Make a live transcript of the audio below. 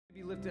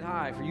Be lifted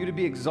high, for you to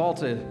be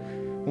exalted.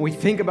 When we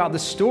think about the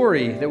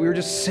story that we were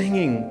just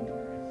singing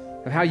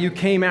of how you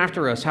came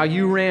after us, how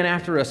you ran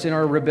after us in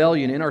our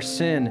rebellion, in our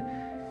sin,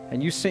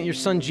 and you sent your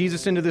son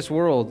Jesus into this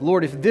world.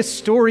 Lord, if this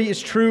story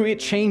is true, it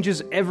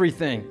changes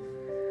everything.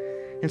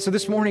 And so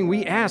this morning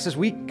we ask, as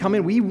we come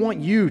in, we want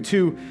you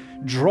to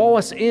draw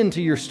us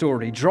into your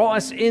story, draw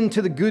us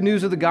into the good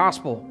news of the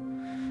gospel,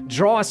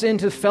 draw us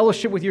into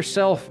fellowship with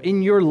yourself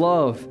in your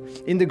love,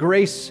 in the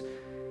grace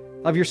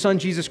of your Son,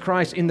 Jesus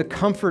Christ, in the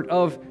comfort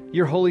of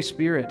your Holy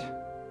Spirit.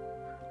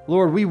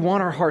 Lord, we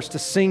want our hearts to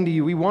sing to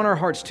you. We want our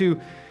hearts to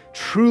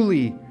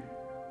truly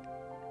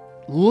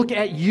look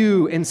at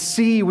you and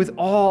see with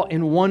awe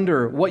and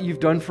wonder what you've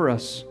done for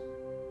us.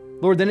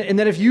 Lord, and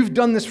that if you've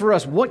done this for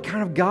us, what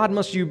kind of God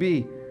must you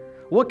be?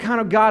 What kind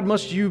of God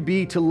must you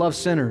be to love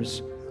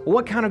sinners?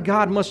 What kind of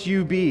God must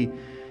you be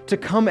to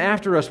come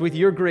after us with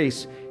your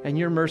grace and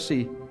your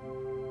mercy?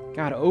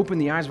 God, open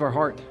the eyes of our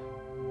heart.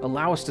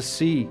 Allow us to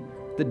see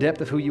the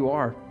depth of who you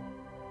are.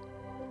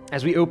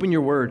 As we open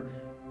your word,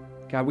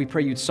 God, we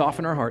pray you'd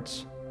soften our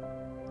hearts.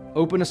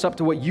 Open us up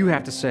to what you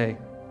have to say.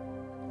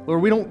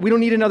 Lord, we don't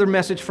need another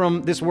message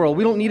from this world.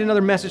 We don't need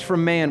another message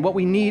from man. What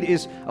we need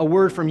is a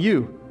word from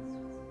you,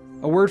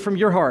 a word from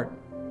your heart.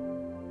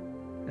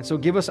 And so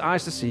give us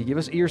eyes to see, give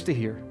us ears to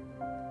hear.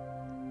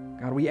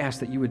 God, we ask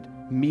that you would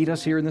meet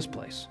us here in this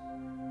place.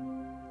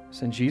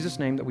 It's in Jesus'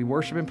 name that we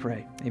worship and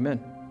pray.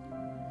 Amen.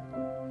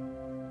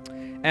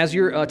 As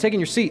you're taking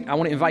your seat, I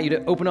want to invite you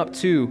to open up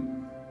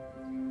to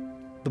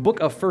the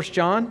book of 1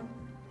 John.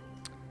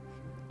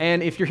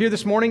 And if you're here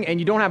this morning and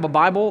you don't have a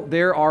Bible,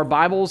 there are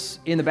Bibles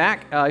in the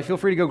back. Feel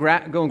free to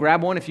go and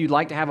grab one if you'd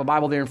like to have a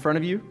Bible there in front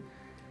of you.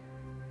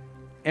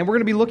 And we're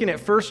going to be looking at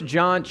 1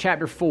 John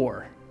chapter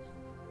 4.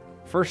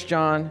 1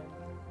 John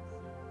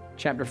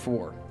chapter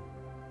 4.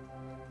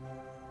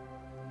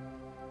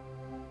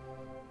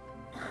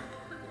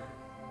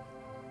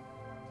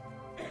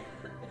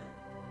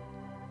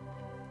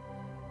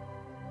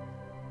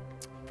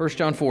 First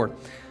John 4,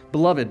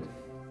 Beloved,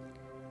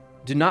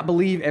 do not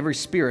believe every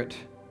spirit,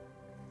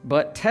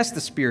 but test the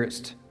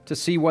spirits to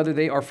see whether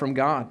they are from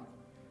God.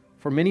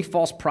 For many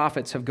false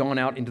prophets have gone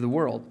out into the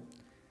world.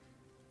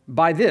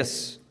 By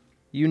this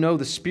you know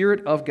the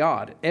Spirit of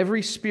God.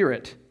 Every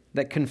spirit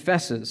that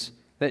confesses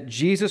that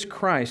Jesus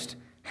Christ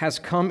has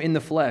come in the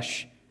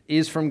flesh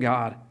is from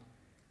God.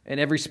 And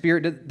every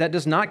spirit that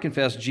does not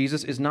confess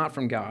Jesus is not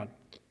from God.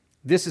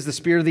 This is the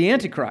spirit of the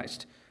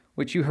Antichrist,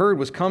 which you heard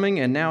was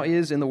coming and now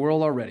is in the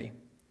world already.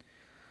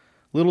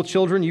 Little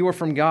children, you are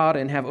from God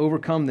and have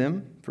overcome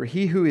them, for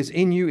he who is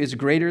in you is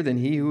greater than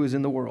he who is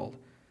in the world.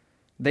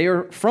 They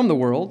are from the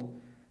world,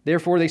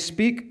 therefore they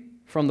speak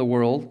from the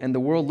world, and the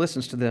world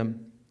listens to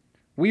them.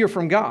 We are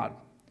from God.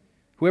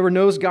 Whoever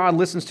knows God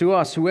listens to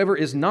us. Whoever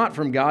is not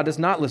from God does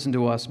not listen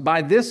to us.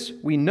 By this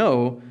we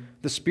know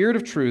the spirit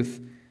of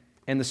truth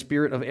and the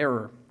spirit of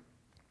error.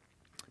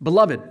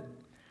 Beloved,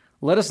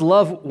 let us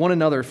love one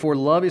another, for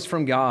love is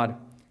from God.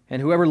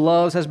 And whoever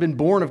loves has been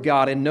born of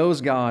God and knows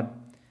God.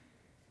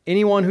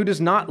 Anyone who does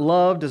not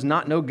love does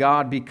not know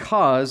God,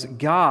 because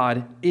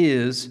God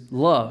is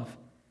love.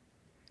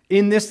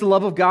 In this the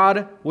love of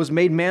God was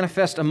made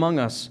manifest among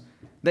us,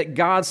 that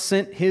God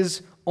sent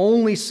his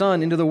only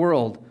Son into the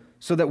world,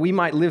 so that we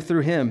might live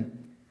through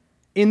him.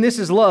 In this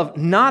is love,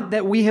 not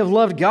that we have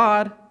loved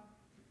God,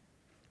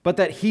 but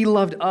that he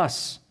loved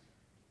us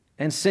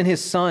and sent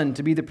his Son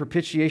to be the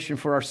propitiation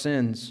for our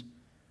sins.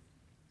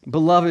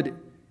 Beloved,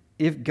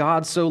 if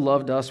God so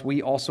loved us,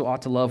 we also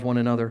ought to love one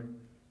another.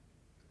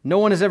 No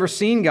one has ever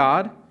seen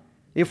God.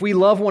 If we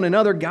love one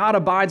another, God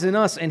abides in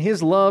us, and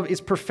his love is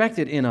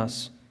perfected in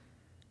us.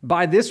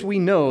 By this we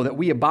know that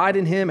we abide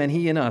in him and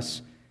he in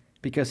us,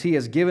 because he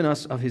has given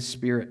us of his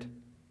Spirit.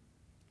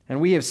 And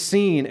we have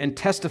seen and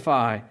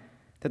testify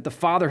that the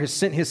Father has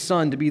sent his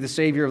Son to be the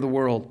Savior of the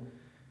world.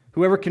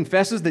 Whoever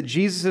confesses that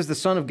Jesus is the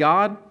Son of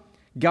God,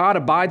 God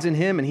abides in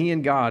him and he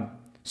in God.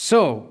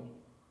 So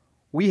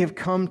we have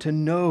come to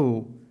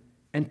know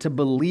and to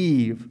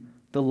believe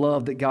the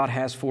love that God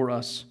has for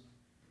us.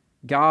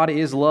 God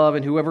is love,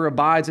 and whoever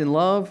abides in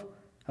love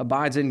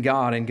abides in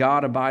God, and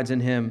God abides in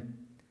him.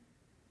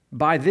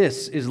 By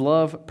this is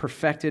love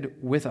perfected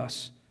with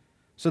us,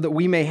 so that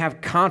we may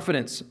have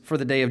confidence for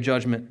the day of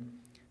judgment,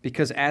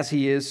 because as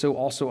he is, so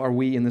also are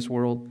we in this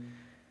world.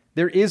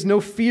 There is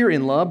no fear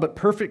in love, but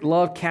perfect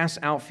love casts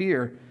out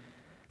fear.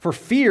 For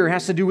fear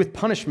has to do with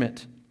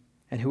punishment,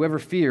 and whoever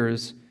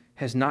fears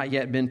has not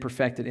yet been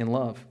perfected in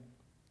love.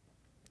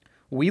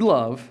 We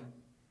love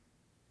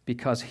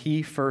because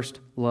he first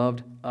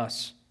loved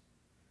us.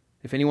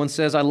 If anyone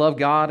says, I love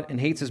God, and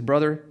hates his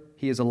brother,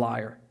 he is a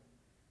liar.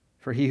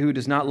 For he who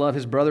does not love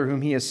his brother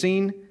whom he has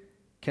seen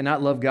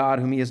cannot love God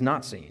whom he has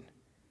not seen.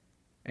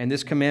 And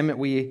this commandment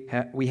we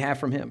have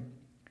from him: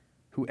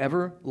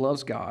 whoever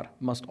loves God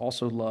must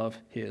also love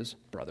his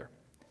brother.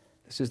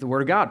 This is the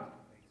word of God.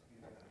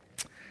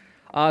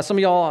 Some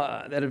of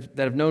y'all that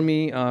have known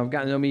me, gotten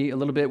to know me a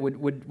little bit,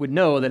 would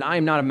know that I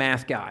am not a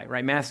math guy,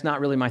 right? Math's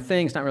not really my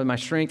thing. It's not really my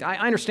strength. I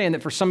understand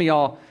that for some of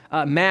y'all,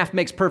 math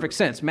makes perfect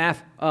sense.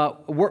 Math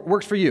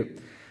works for you.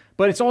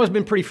 but it's always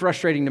been pretty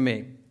frustrating to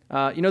me.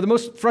 The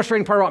most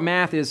frustrating part about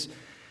math is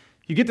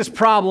you get this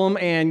problem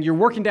and you're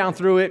working down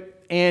through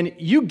it, and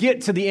you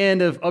get to the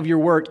end of your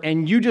work,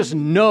 and you just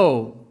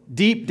know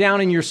deep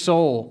down in your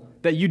soul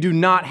that you do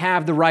not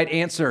have the right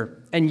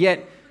answer, and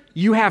yet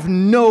you have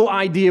no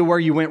idea where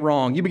you went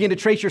wrong. You begin to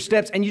trace your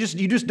steps, and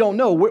you just don't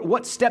know.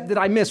 What step did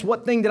I miss?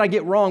 What thing did I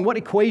get wrong? What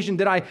equation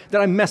did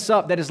I mess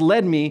up that has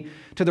led me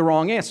to the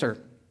wrong answer?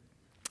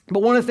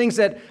 But one of the things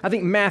that I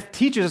think math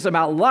teaches us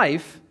about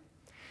life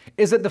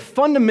is that the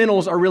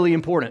fundamentals are really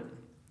important.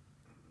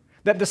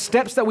 That the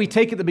steps that we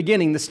take at the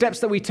beginning, the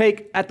steps that we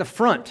take at the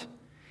front,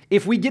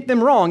 if we get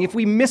them wrong, if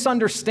we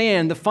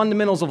misunderstand the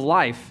fundamentals of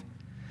life,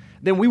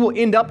 then we will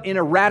end up in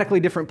a radically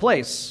different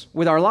place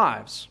with our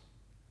lives.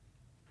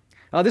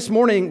 This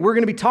morning, we're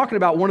going to be talking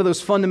about one of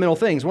those fundamental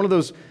things, one of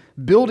those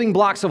building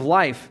blocks of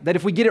life, that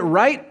if we get it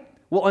right,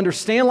 we'll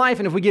understand life,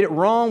 and if we get it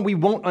wrong, we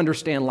won't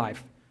understand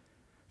life.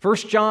 1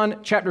 John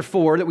chapter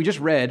 4 that we just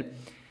read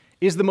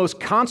is the most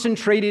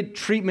concentrated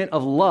treatment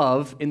of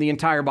love in the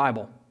entire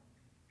Bible.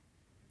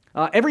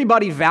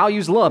 Everybody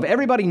values love.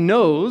 Everybody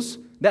knows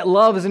that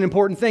love is an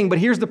important thing, but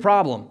here's the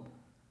problem.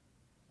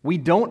 We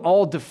don't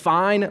all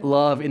define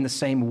love in the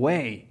same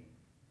way.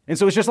 And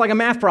so it's just like a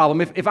math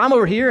problem. If I'm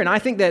over here and I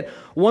think that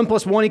 1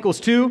 + 1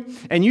 = 2,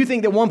 and you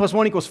think that 1 +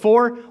 1 =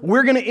 4,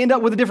 we're going to end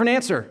up with a different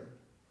answer.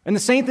 And the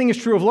same thing is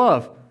true of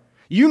love.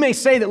 You may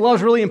say that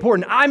love's really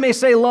important. I may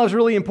say love's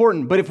really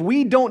important. But if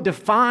we don't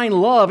define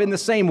love in the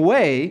same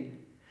way,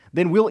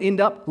 then we'll end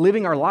up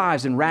living our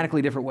lives in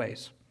radically different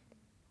ways.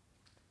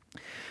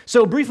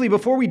 So briefly,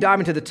 before we dive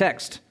into the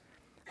text,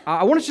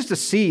 I want us just to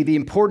see the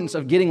importance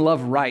of getting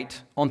love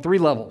right on 3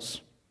 levels.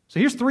 So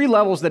here's 3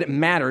 levels that it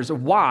matters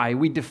of why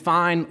we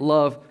define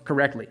love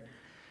correctly.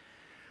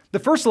 The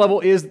first level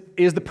is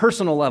the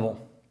personal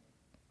level.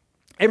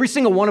 Every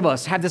single one of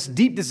us have this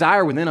deep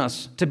desire within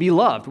us to be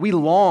loved. We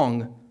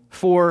long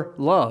for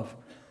love,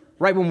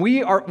 right? When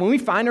we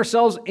find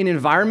ourselves in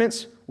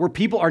environments where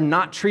people are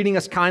not treating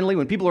us kindly,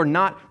 when people are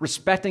not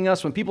respecting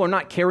us, when people are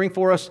not caring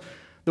for us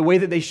the way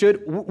that they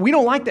should, we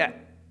don't like that,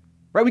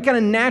 right? We kind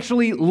of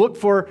naturally look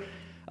for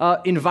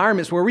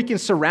environments where we can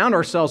surround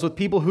ourselves with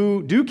people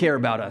who do care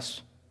about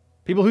us,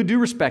 people who do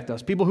respect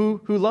us, people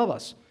who love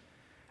us.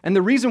 And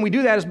the reason we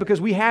do that is because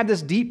we have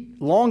this deep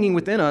longing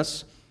within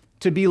us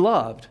to be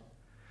loved.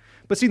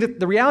 But see,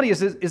 the reality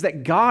is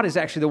that God is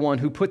actually the one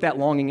who put that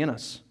longing in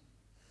us.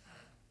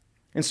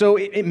 And so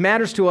it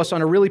matters to us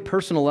on a really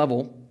personal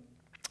level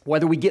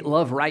whether we get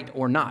love right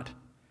or not.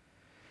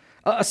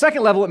 A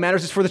second level it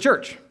matters is for the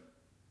church.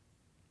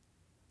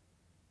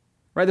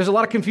 Right? There's a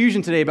lot of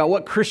confusion today about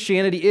what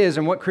Christianity is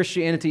and what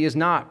Christianity is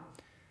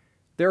not.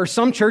 There are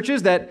some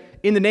churches that,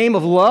 in the name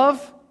of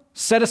love,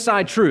 set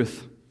aside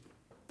truth.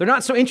 They're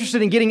not so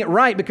interested in getting it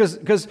right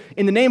because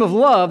in the name of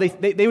love,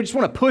 they just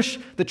want to push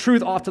the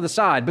truth off to the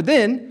side. But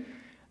then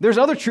there's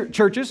other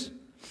churches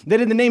that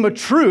in the name of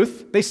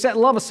truth, they set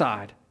love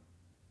aside.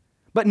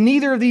 But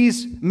neither of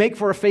these make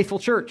for a faithful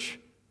church.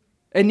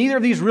 And neither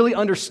of these really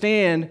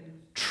understand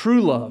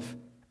true love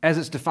as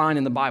it's defined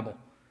in the Bible.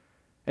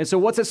 And so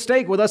what's at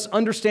stake with us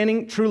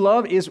understanding true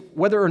love is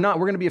whether or not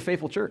we're going to be a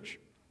faithful church.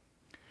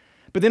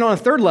 But then on a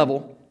third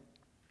level,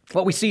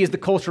 what we see is the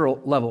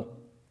cultural level.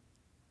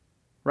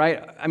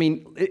 Right? I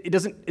mean,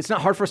 it's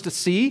not hard for us to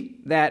see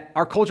that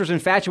our culture is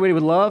infatuated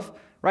with love,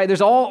 right?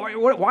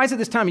 Why is it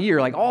this time of year?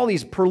 Like all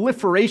these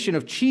proliferation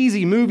of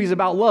cheesy movies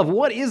about love.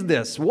 What is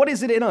this? What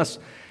is it in us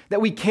that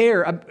we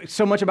care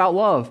so much about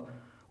love?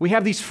 We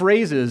have these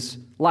phrases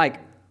like,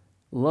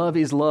 love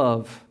is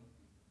love,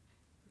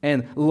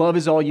 and love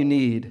is all you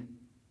need.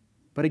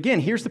 But again,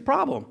 here's the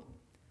problem.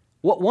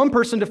 What one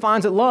person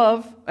defines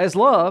as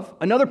love,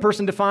 another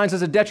person defines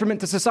as a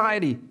detriment to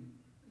society.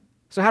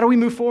 So how do we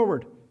move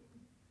forward?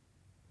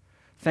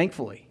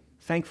 Thankfully,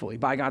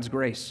 by God's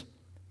grace,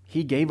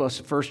 He gave us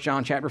 1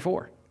 John chapter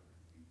 4.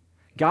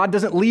 God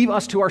doesn't leave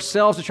us to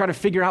ourselves to try to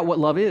figure out what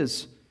love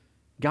is.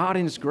 God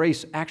in His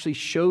grace actually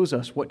shows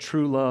us what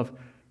true love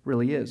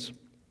really is.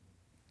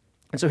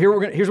 And so here's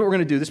what we're going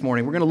to do this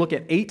morning. We're going to look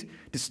at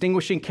 8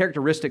 distinguishing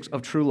characteristics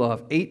of true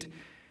love. 8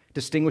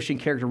 distinguishing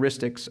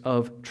characteristics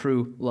of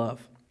true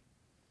love.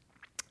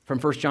 From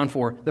 1 John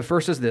 4, the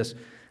first is this: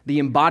 the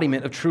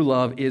embodiment of true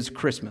love is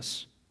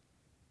Christmas.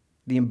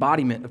 The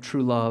embodiment of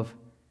true love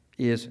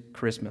is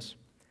Christmas.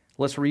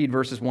 Let's read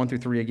verses 1 through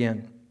 3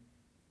 again.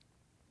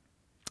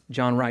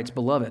 John writes,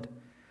 "Beloved,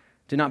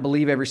 do not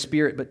believe every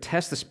spirit, but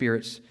test the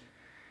spirits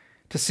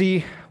to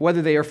see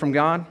whether they are from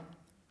God.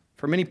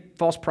 For many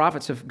false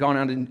prophets have gone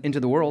out into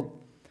the world.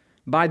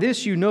 By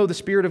this you know the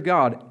Spirit of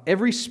God.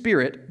 Every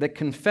spirit that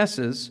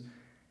confesses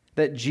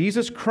that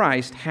Jesus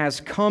Christ has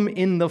come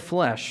in the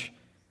flesh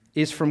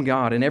is from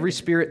God, and every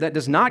spirit that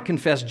does not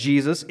confess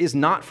Jesus is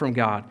not from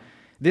God.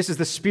 This is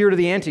the spirit of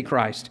the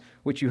Antichrist,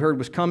 which you heard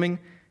was coming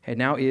and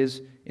now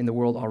is in the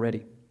world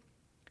already."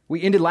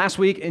 We ended last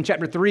week in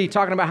chapter 3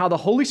 talking about how the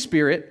Holy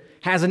Spirit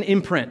has an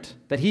imprint,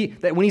 that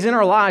when He's in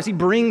our lives, He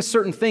brings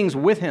certain things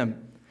with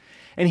Him.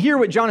 And here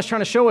what John is trying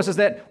to show us is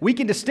that we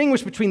can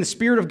distinguish between the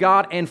Spirit of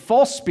God and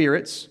false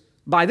spirits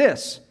by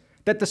this,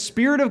 that the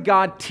Spirit of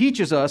God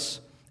teaches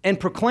us and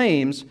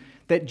proclaims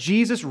that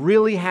Jesus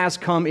really has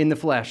come in the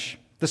flesh.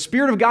 The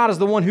Spirit of God is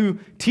the one who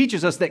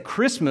teaches us that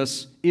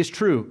Christmas is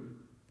true,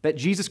 that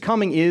Jesus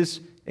coming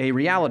is a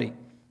reality.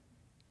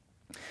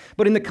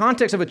 But in the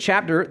context of a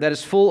chapter that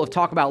is full of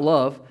talk about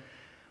love,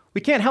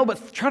 we can't help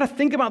but try to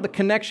think about the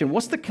connection.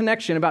 What's the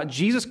connection about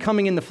Jesus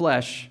coming in the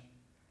flesh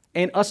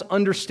and us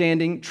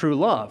understanding true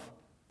love?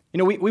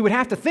 We would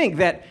have to think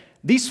that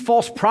these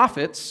false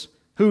prophets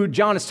who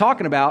John is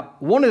talking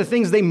about, one of the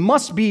things they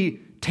must be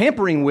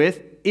tampering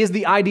with is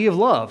the idea of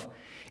love.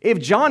 If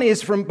John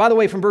is, by the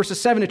way, from verses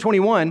 7 to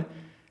 21,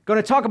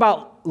 going to talk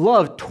about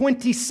love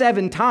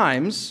 27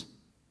 times,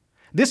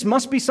 this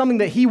must be something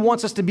that he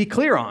wants us to be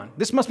clear on.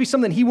 This must be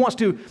something he wants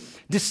to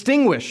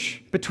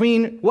distinguish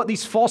between what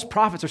these false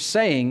prophets are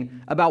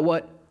saying about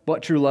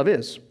what true love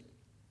is.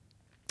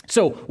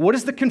 So, what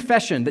does the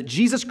confession that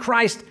Jesus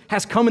Christ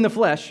has come in the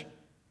flesh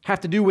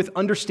have to do with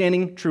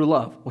understanding true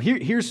love? Well,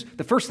 here's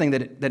the first thing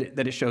that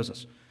it shows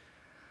us.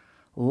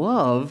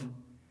 Love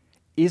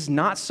is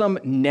not some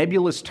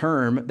nebulous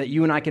term that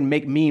you and I can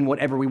make mean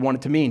whatever we want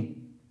it to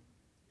mean.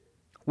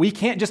 We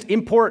can't just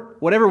import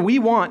whatever we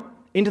want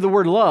into the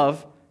word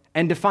love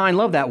and define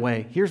love that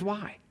way. Here's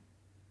why.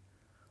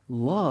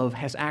 Love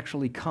has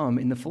actually come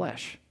in the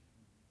flesh.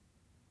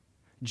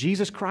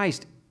 Jesus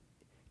Christ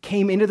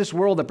came into this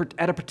world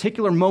at a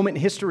particular moment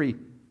in history.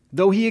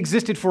 Though he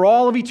existed for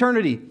all of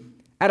eternity,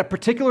 at a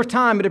particular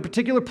time, at a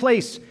particular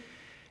place,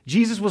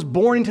 Jesus was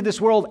born into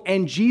this world,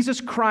 and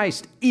Jesus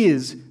Christ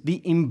is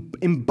the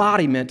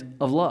embodiment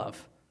of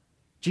love.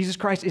 Jesus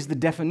Christ is the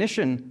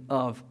definition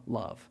of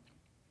love.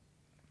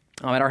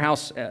 At our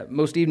house,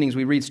 most evenings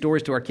we read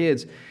stories to our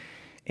kids,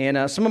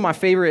 and some of my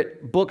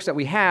favorite books that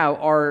we have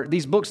are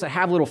these books that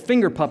have little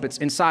finger puppets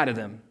inside of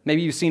them.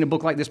 Maybe you've seen a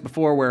book like this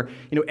before where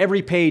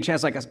every page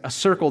has like a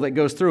circle that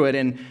goes through it,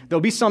 and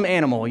there'll be some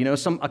animal,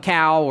 a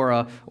cow or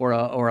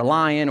a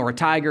lion or a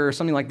tiger or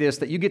something like this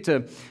that you get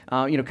to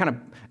kind of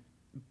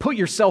put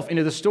yourself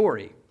into the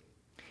story.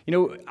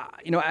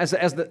 As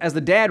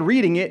the dad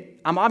reading it,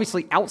 I'm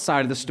obviously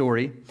outside of the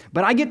story,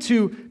 but I get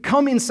to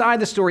come inside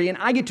the story and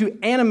I get to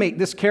animate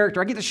this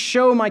character. I get to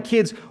show my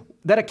kids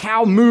that a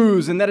cow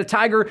moves and that a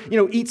tiger,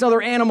 eats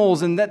other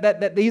animals and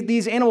that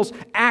these animals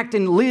act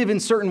and live in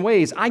certain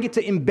ways. I get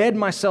to embed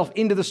myself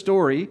into the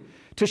story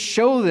to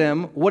show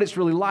them what it's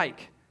really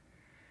like.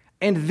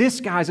 And this,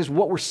 guys, is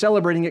what we're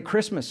celebrating at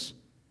Christmas.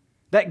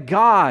 That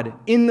God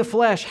in the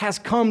flesh has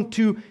come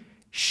to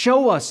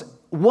show us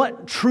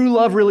what true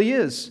love really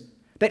is.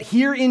 That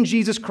here in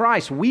Jesus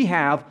Christ, we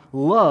have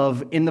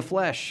love in the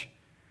flesh.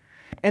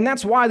 And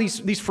that's why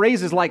these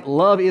phrases like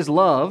love is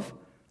love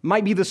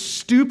might be the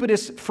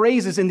stupidest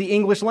phrases in the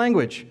English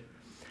language.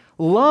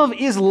 Love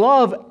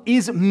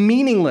is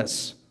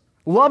meaningless.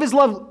 Love is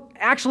love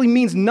actually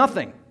means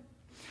nothing.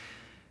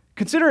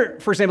 Consider,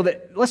 for example,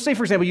 let's say,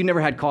 for example, you never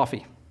had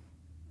coffee.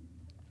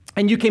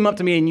 And you came up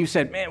to me and you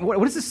said, man,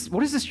 what is this?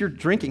 What is this you're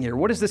drinking here?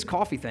 What is this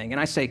coffee thing? And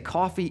I say,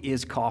 coffee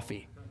is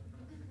coffee.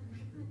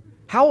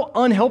 How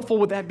unhelpful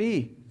would that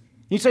be?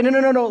 You say,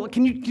 no.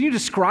 Can you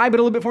describe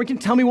it a little bit for me? Can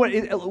you tell me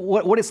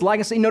what it's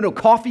like? I say, no,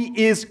 coffee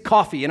is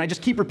coffee. And I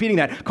just keep repeating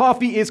that.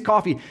 Coffee is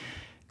coffee.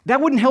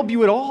 That wouldn't help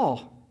you at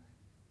all.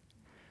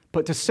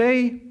 But to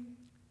say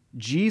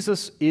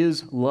Jesus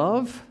is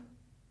love,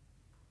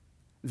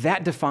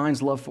 that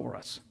defines love for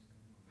us.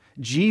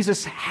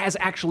 Jesus has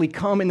actually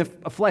come in the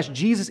flesh.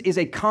 Jesus is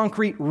a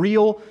concrete,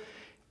 real,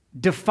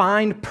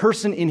 defined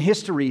person in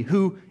history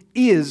who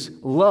is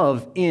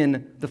love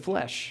in the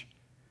flesh.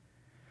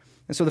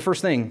 And so the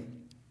first thing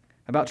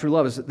about true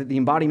love is that the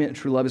embodiment of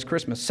true love is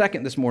Christmas.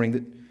 Second, this morning,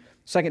 the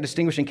second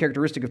distinguishing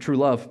characteristic of true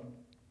love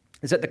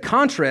is that the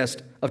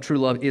contrast of true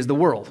love is the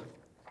world.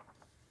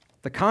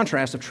 The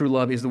contrast of true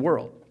love is the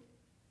world.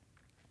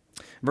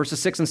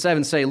 Verses 6 and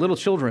 7 say, little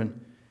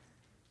children,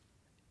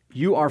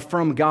 you are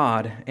from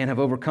God and have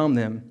overcome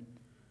them,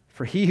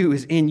 for he who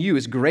is in you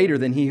is greater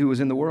than he who is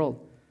in the world.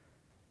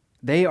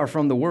 They are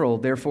from the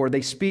world, therefore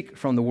they speak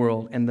from the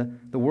world, and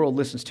the world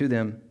listens to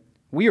them.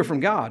 We are from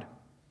God.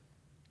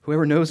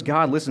 Whoever knows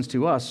God listens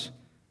to us.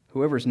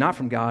 Whoever is not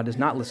from God does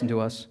not listen to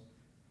us.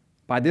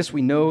 By this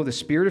we know the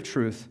spirit of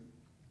truth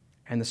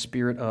and the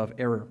spirit of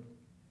error.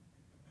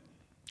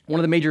 One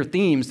of the major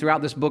themes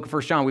throughout this book of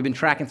 1 John we've been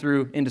tracking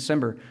through in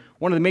December,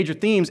 one of the major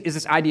themes is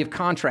this idea of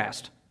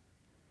contrast.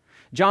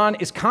 John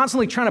is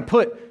constantly trying to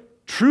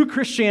put true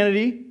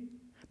Christianity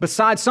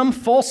beside some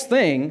false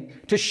thing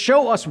to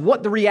show us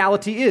what the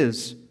reality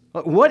is.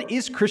 What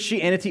is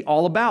Christianity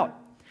all about?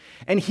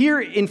 And here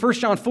in 1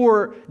 John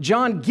 4,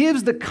 John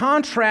gives the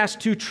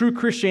contrast to true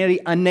Christianity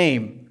a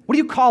name. What do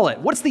you call it?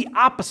 What's the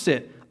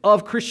opposite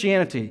of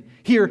Christianity?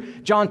 Here,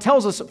 John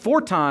tells us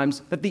 4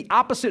 times that the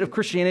opposite of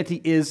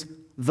Christianity is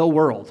the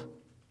world.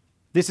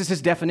 This is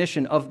his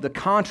definition of the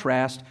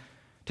contrast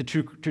to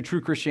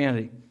true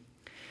Christianity.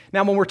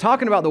 Now, when we're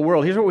talking about the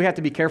world, here's what we have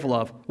to be careful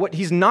of. What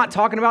he's not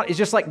talking about is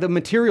just like the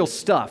material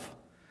stuff.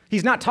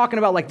 He's not talking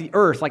about like the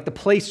earth, like the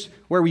place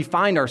where we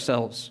find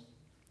ourselves.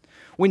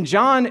 When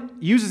John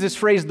uses this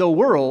phrase, the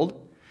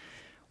world,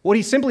 What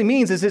he simply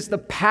means is it's the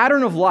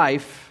pattern of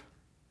life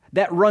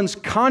that runs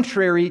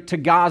contrary to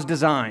God's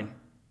design.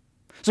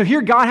 So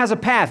here God has a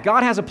path,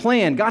 God has a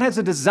plan, God has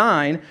a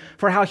design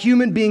for how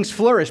human beings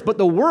flourish, but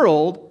the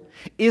world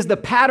is the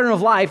pattern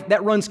of life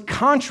that runs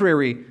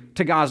contrary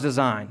to God's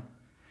design.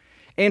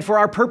 And for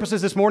our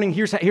purposes this morning,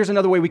 here's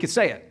another way we could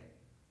say it.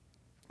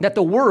 That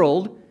the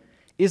world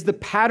is the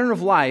pattern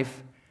of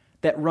life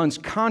that runs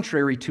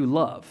contrary to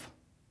love.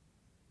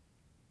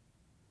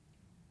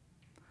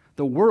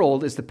 The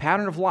world is the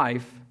pattern of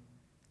life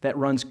that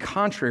runs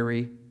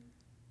contrary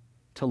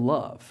to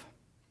love.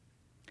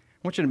 I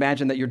want you to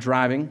imagine that you're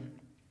driving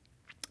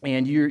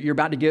and you're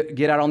about to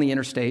get out on the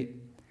interstate,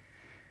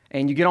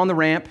 and you get on the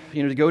ramp,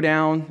 to go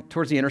down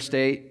towards the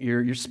interstate.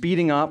 You're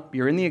speeding up.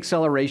 You're in the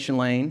acceleration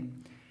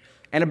lane.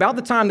 And about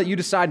the time that you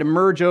decide to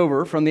merge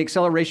over from the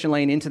acceleration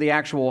lane into the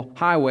actual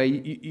highway,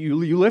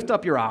 you lift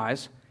up your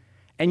eyes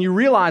and you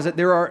realize that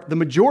the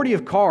majority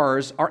of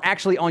cars are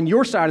actually on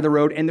your side of the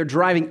road and they're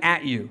driving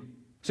at you.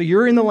 So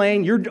you're in the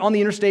lane, you're on the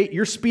interstate,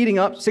 you're speeding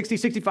up 60,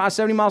 65,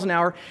 70 miles an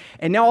hour,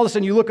 and now all of a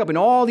sudden you look up and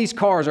all these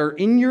cars are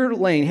in your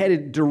lane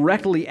headed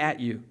directly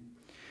at you.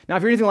 Now,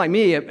 if you're anything like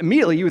me,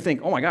 immediately you would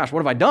think, oh my gosh, what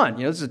have I done?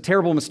 This is a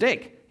terrible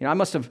mistake. I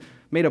must have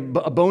made a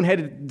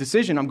boneheaded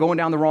decision. I'm going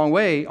down the wrong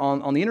way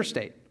on the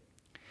interstate.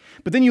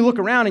 But then you look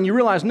around and you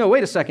realize, no,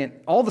 wait a second.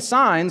 All the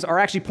signs are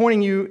actually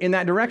pointing you in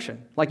that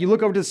direction. Like you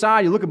look over to the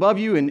side, you look above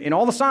you, and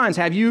all the signs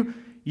have you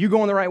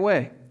going the right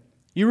way.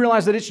 You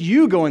realize that it's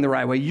you going the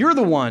right way. You're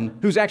the one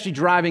who's actually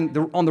driving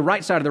on the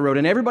right side of the road,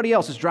 and everybody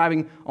else is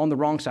driving on the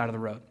wrong side of the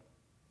road.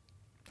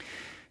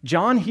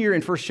 John here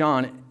in 1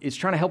 John is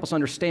trying to help us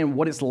understand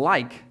what it's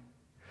like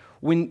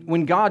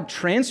when God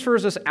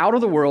transfers us out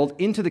of the world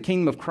into the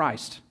kingdom of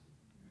Christ.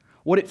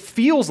 What it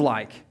feels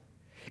like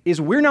is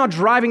we're now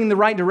driving in the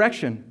right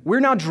direction. We're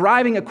now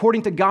driving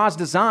according to God's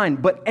design,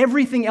 but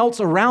everything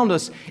else around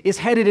us is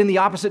headed in the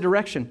opposite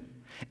direction.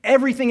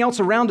 Everything else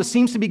around us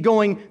seems to be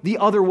going the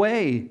other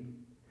way.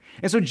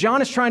 And so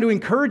John is trying to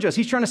encourage us.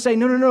 He's trying to say,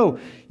 no,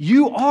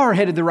 you are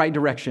headed the right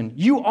direction.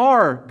 You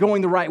are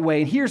going the right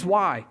way, and here's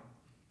why.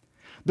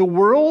 The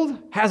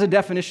world has a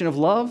definition of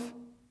love,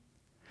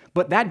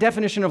 but that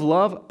definition of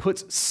love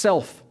puts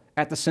self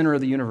at the center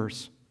of the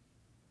universe.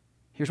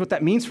 Here's what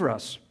that means for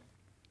us.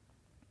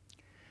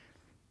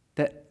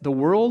 That the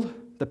world,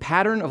 the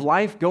pattern of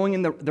life going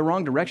in the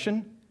wrong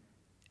direction,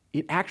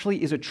 it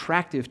actually is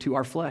attractive to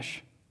our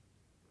flesh.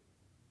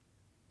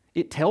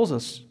 It tells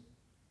us,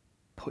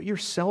 put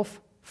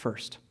yourself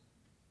first.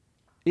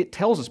 It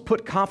tells us,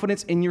 put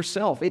confidence in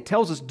yourself. It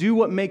tells us, do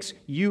what makes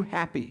you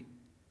happy.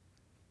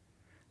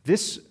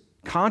 This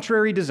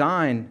contrary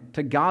design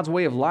to God's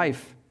way of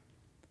life,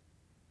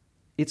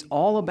 it's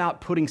all about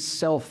putting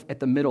self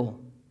at the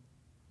middle.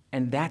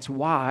 And that's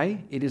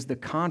why it is the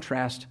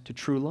contrast to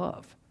true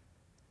love.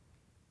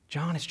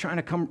 John is trying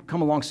to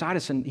come alongside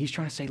us, and he's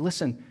trying to say,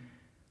 listen,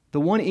 the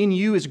one in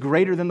you is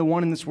greater than the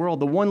one in this world.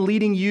 The one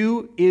leading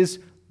you is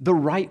the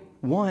right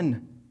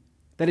one.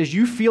 That is,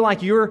 you feel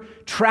like you're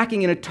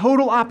tracking in a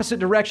total opposite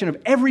direction of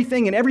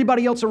everything and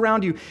everybody else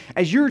around you,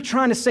 as you're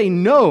trying to say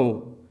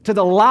no to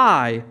the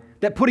lie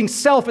that putting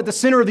self at the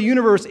center of the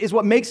universe is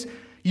what makes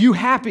you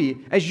happy.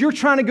 As you're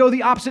trying to go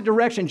the opposite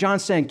direction,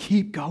 John's saying,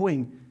 keep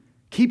going,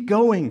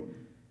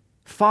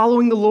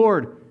 following the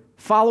Lord,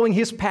 following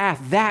His path.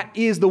 That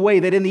is the way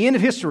that in the end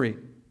of history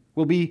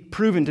will be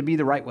proven to be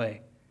the right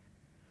way.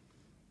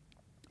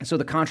 And so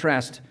the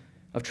contrast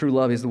of true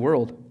love is the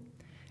world.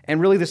 And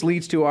really this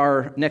leads to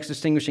our next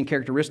distinguishing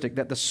characteristic,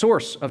 that the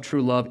source of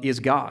true love is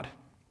God.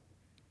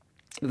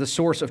 The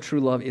source of true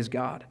love is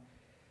God.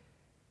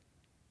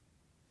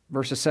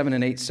 Verses 7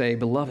 and 8 say,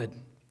 Beloved,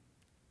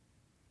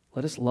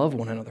 let us love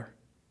one another,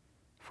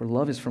 for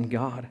love is from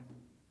God.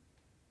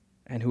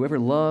 And whoever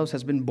loves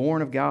has been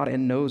born of God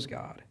and knows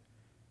God.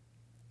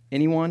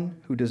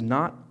 Anyone who does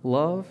not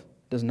love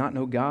does not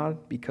know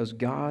God, because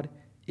God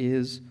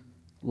is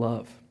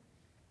love.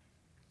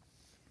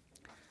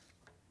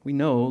 We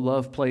know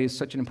love plays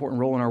such an important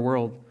role in our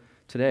world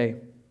today.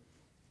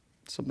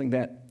 It's something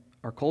that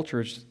our culture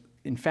is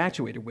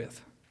infatuated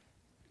with.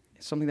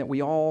 It's something that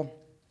we all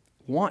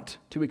want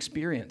to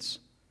experience.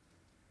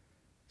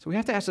 So we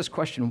have to ask this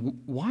question,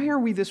 why are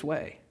we this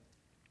way?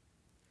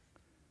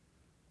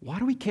 Why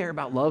do we care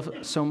about love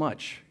so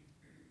much?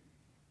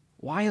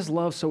 Why is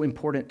love so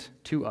important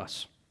to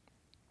us?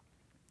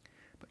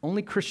 But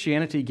only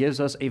Christianity gives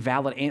us a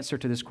valid answer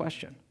to this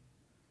question.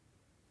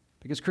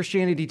 Because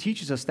Christianity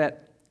teaches us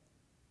that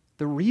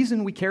the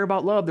reason we care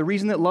about love, the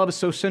reason that love is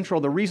so central,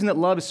 the reason that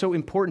love is so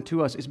important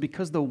to us is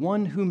because the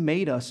one who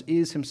made us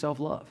is Himself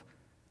love.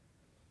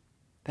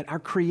 That our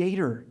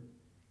Creator,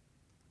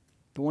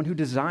 the one who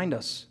designed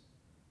us,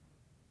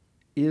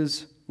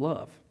 is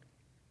love.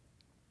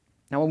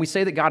 Now, when we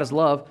say that God is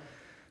love,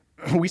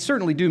 we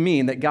certainly do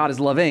mean that God is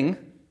loving.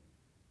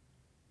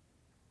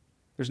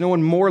 There's no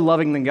one more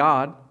loving than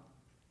God.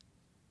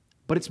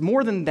 But it's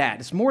more than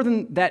that. It's more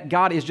than that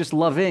God is just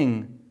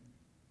loving.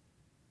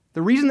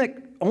 The reason that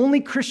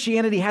only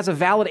Christianity has a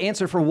valid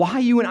answer for why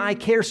you and I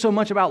care so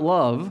much about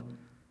love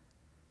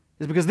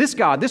is because this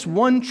God, this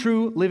one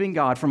true living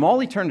God from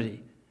all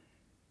eternity,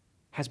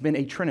 has been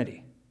a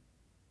Trinity.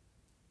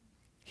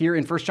 Here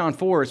in 1 John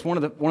 4, it's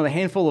one of the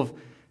handful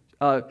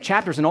of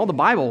chapters in all the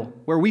Bible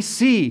where we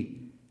see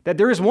that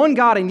there is one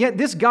God, and yet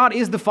this God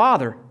is the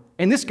Father,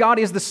 and this God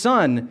is the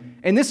Son,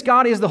 and this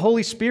God is the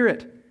Holy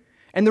Spirit.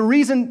 And the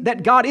reason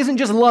that God isn't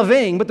just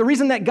loving, but the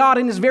reason that God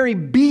in his very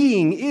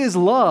being is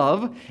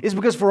love is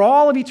because for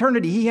all of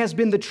eternity, he has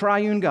been the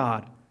triune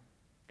God.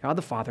 God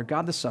the Father,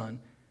 God the Son,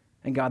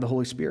 and God the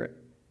Holy Spirit.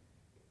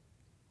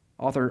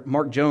 Author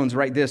Mark Jones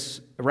writes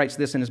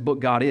this in his book,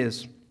 God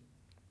Is.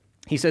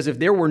 He says, if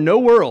there were no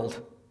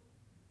world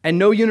and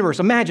no universe,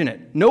 imagine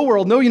it, no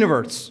world, no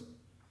universe,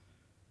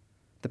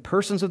 the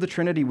persons of the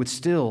Trinity would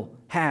still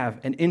have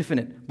an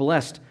infinite,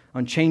 blessed,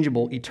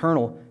 unchangeable,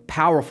 eternal,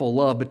 powerful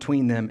love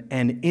between them,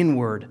 and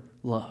inward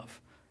love.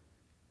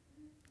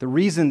 The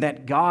reason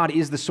that God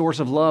is the source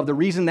of love, the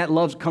reason that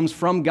love comes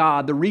from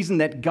God, the reason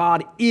that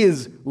God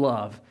is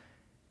love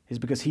is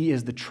because he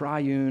is the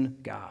triune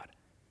God.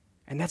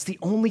 And that's the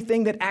only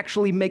thing that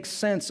actually makes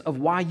sense of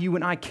why you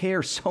and I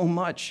care so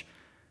much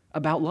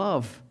about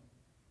love.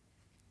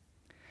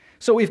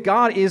 So if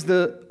God is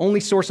the only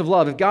source of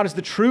love, if God is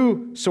the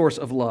true source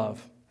of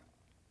love,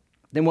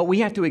 then what we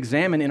have to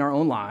examine in our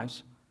own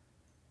lives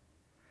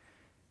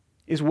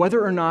is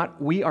whether or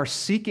not we are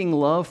seeking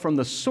love from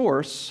the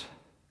source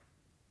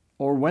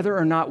or whether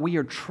or not we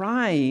are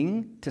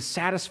trying to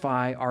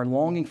satisfy our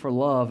longing for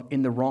love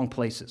in the wrong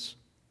places.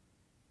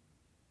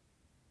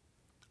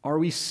 Are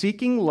we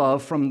seeking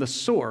love from the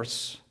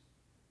source,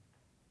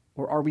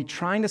 or are we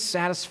trying to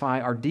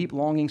satisfy our deep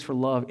longings for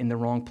love in the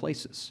wrong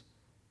places?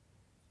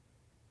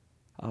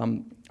 I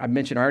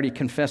already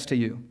confessed to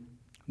you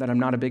that I'm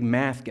not a big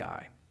math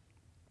guy.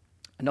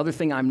 Another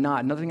thing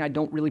I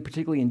don't really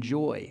particularly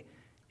enjoy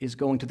is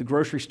going to the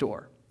grocery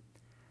store.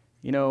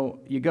 You know,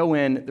 you go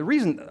in,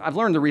 I've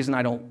learned the reason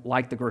I don't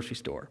like the grocery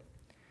store.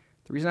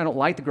 The reason I don't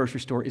like the grocery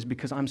store is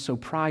because I'm so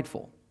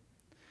prideful.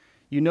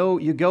 You know,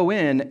 you go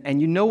in and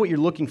you know what you're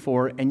looking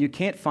for and you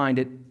can't find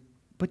it,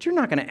 but you're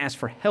not going to ask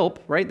for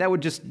help, right? That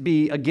would just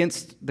be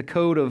against the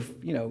code of,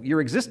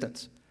 your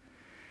existence.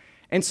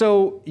 And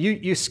so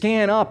you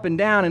scan up and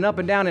down,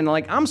 and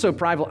like, I'm so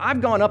prideful,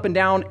 I've gone up and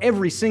down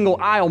every single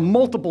aisle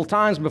multiple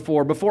times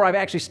before I've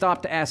actually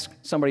stopped to ask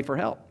somebody for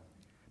help.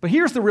 But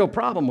here's the real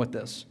problem with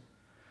this.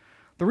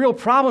 The real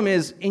problem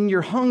is in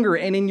your hunger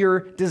and in your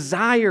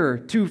desire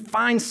to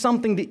find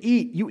something to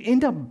eat, you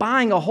end up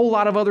buying a whole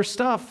lot of other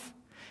stuff.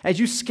 As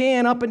you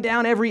scan up and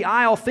down every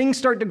aisle, things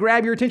start to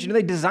grab your attention.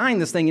 They design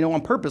this thing,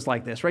 on purpose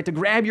like this, right, to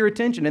grab your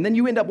attention. And then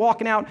you end up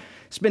walking out,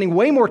 spending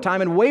way more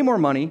time and way more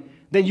money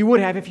than you would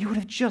have if you would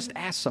have just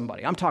asked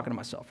somebody. I'm talking to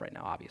myself right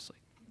now, obviously.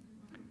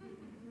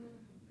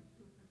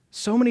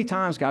 So many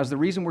times, guys, the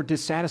reason we're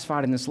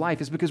dissatisfied in this life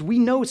is because we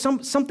know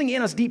something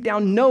in us deep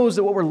down knows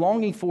that what we're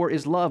longing for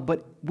is love,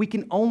 but we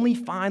can only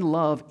find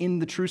love in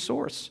the true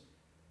source.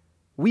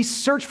 We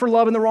search for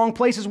love in the wrong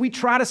places. We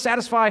try to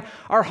satisfy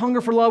our hunger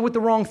for love with the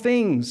wrong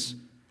things.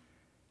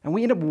 And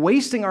we end up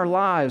wasting our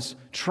lives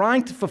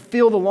trying to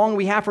fulfill the longing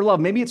we have for love.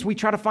 Maybe it's we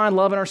try to find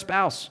love in our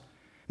spouse.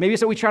 Maybe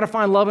it's that we try to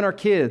find love in our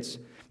kids.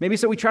 Maybe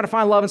it's that we try to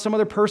find love in some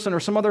other person or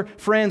some other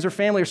friends or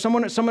family or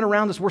someone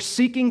around us. We're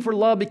seeking for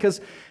love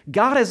because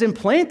God has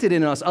implanted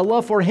in us a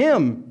love for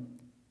him.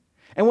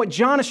 And what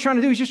John is trying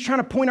to do, he's just trying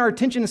to point our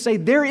attention and say,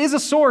 there is a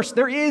source,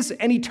 there is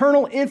an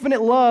eternal,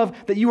 infinite love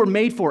that you were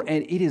made for,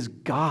 and it is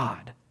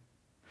God.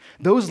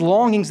 Those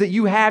longings that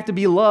you have to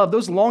be loved,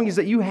 those longings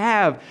that you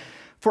have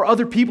for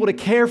other people to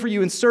care for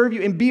you and serve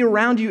you and be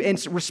around you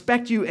and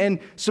respect you and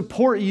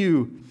support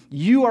you,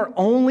 you are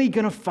only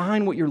going to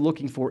find what you're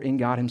looking for in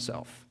God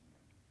himself.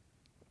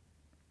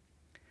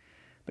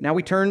 But now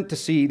we turn to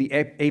see the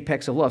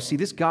apex of love. See,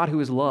 this God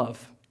who is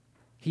love,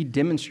 he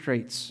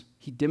demonstrates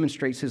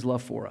his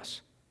love for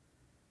us.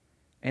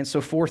 And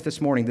so fourth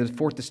this morning, the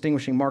fourth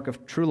distinguishing mark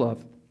of true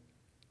love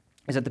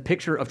is that the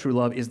picture of true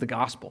love is the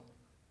gospel.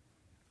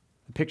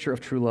 The picture of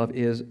true love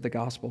is the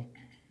gospel.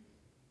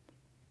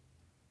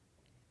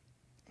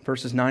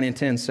 Verses 9 and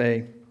 10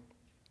 say,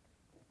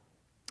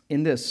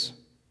 in this,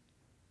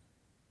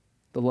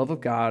 the love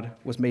of God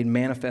was made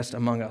manifest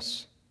among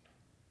us,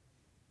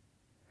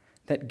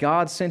 that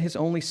God sent his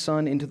only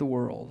Son into the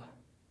world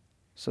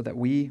so that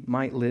we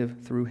might live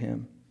through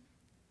him.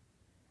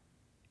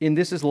 In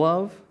this is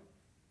love,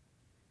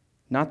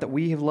 not that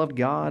we have loved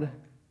God,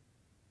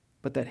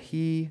 but that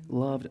he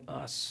loved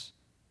us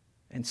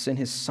and sent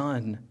his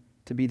Son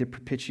to be the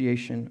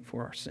propitiation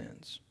for our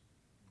sins.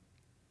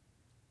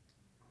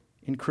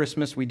 In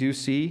Christmas, we do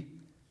see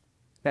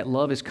that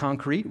love is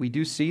concrete. We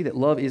do see that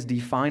love is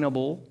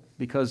definable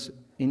because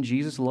in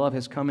Jesus, love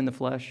has come in the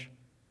flesh.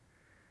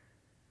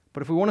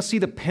 But if we want to see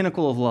the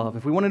pinnacle of love,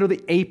 if we want to know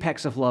the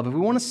apex of love, if we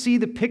want to see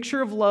the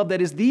picture of love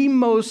that is the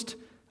most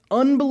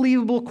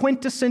unbelievable,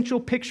 quintessential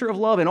picture of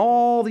love in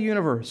all the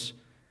universe,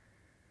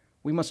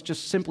 we must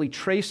just simply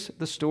trace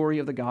the story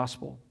of the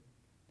gospel.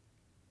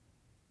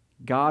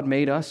 God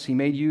made us, he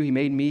made you, he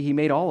made me, he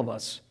made all of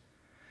us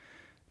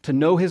to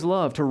know his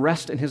love, to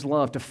rest in his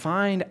love, to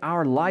find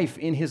our life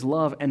in his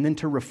love, and then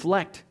to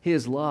reflect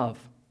his love.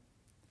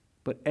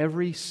 But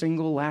every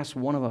single last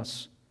one of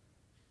us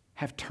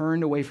have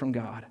turned away from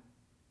God.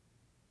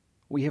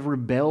 We have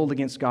rebelled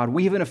against God.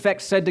 We have in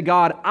effect said to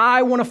God,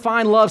 I want to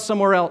find love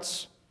somewhere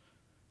else.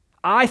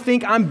 I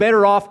think I'm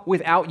better off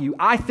without you.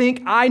 I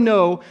think I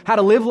know how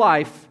to live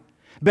life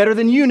better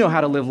than you know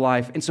how to live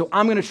life, and so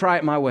I'm going to try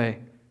it my way.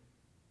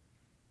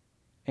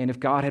 And if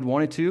God had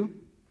wanted to,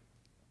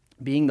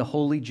 being the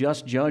holy,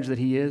 just judge that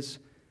he is,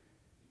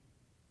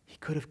 he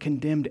could have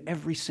condemned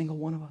every single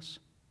one of us.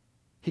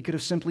 He could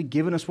have simply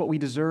given us what we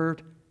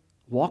deserved,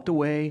 walked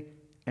away,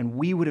 and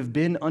we would have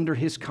been under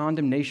his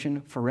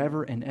condemnation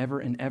forever and ever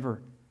and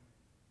ever.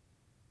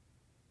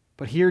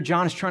 But here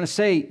John is trying to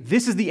say,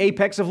 this is the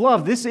apex of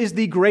love. This is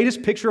the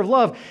greatest picture of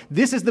love.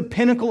 This is the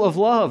pinnacle of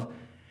love.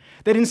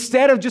 That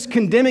instead of just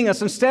condemning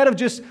us, instead of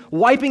just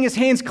wiping his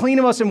hands clean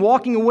of us and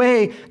walking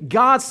away,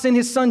 God sent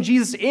his son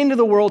Jesus into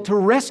the world to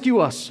rescue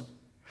us.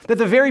 That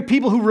the very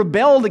people who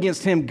rebelled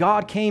against him,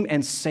 God came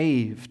and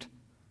saved.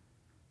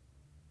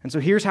 And so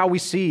here's how we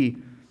see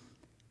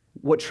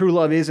what true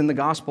love is in the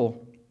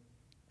gospel.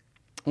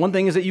 One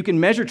thing is that you can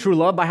measure true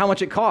love by how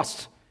much it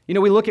costs. You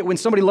know, we look at when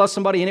somebody loves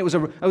somebody and it was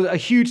a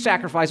huge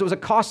sacrifice. It was a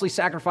costly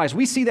sacrifice.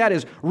 We see that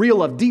as real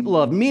love, deep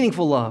love,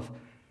 meaningful love.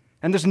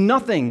 And there's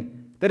nothing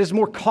that is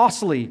more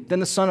costly than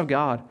the Son of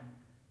God.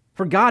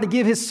 For God to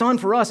give his Son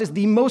for us is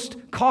the most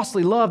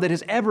costly love that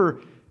has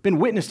ever been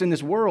witnessed in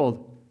this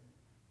world.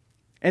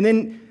 And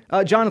then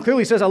John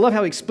clearly says, I love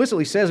how he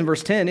explicitly says in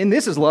verse 10, and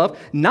this is love,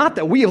 not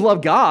that we have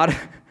loved God,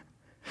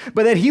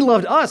 but that he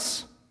loved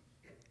us.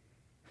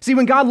 See,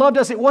 when God loved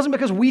us, it wasn't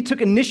because we took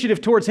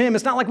initiative towards him.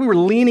 It's not like we were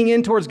leaning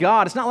in towards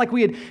God. It's not like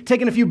we had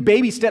taken a few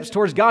baby steps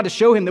towards God to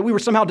show him that we were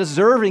somehow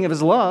deserving of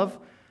his love.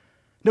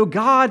 No,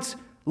 God's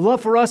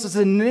love for us is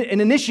an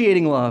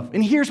initiating love.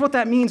 And here's what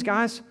that means,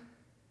 guys.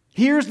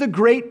 Here's the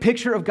great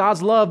picture of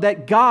God's love,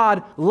 that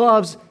God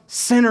loves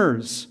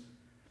sinners.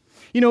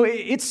 You know,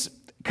 it's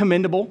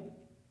commendable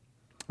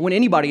when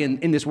anybody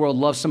in this world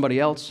loves somebody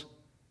else.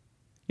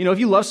 You know, if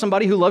you love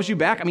somebody who loves you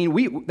back, I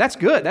mean, that's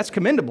good. That's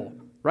commendable,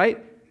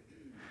 right?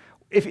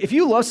 If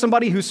you love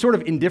somebody who's sort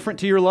of indifferent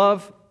to your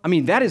love, I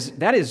mean, that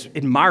is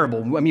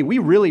admirable. I mean, we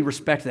really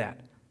respect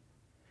that.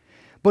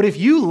 But if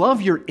you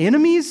love your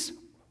enemies,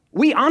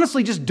 we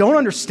honestly just don't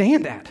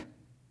understand that.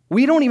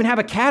 We don't even have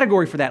a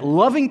category for that.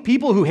 Loving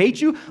people who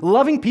hate you,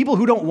 loving people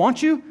who don't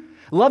want you,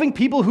 loving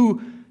people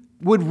who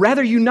would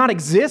rather you not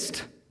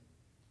exist.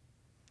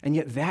 And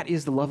yet that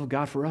is the love of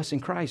God for us in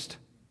Christ.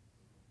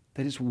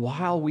 That is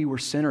while we were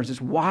sinners,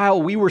 it's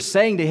while we were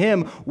saying to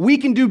him, we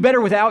can do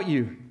better without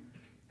you,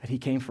 that he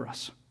came for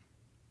us.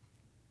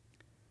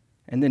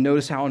 And then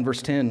notice how in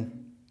verse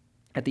 10,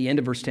 at the end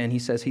of verse 10, he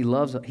says he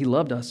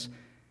loved us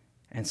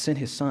and sent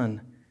his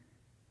Son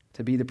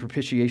to be the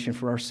propitiation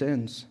for our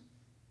sins.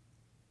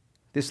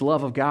 This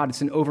love of God,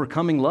 it's an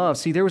overcoming love.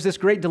 See, there was this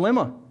great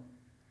dilemma.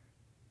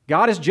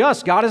 God is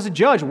just. God is a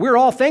judge. We're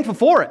all thankful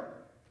for it.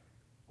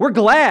 We're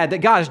glad that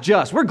God is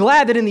just. We're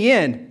glad that in the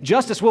end,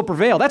 justice will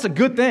prevail. That's a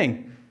good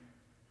thing.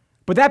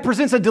 But that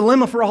presents a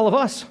dilemma for all of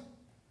us.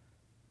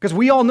 Because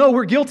we all know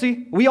we're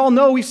guilty. We all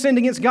know we've sinned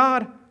against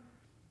God.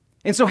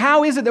 And so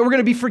how is it that we're going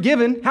to be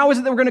forgiven? How is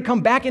it that we're going to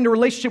come back into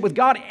relationship with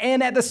God?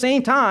 And at the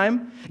same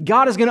time,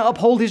 God is going to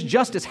uphold his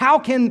justice. How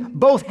can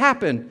both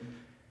happen?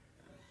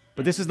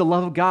 But this is the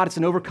love of God. It's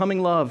an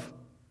overcoming love.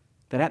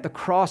 That at the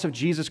cross of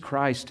Jesus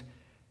Christ,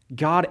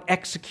 God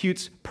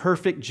executes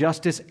perfect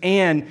justice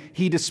and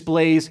he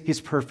displays his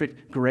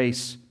perfect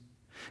grace.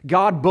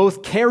 God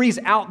both carries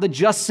out the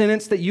just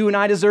sentence that you and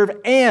I deserve,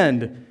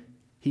 and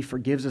he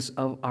forgives us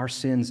of our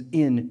sins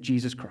in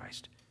Jesus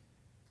Christ.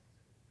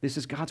 This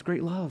is God's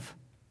great love.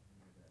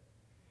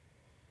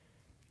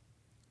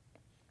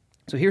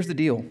 So here's the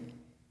deal.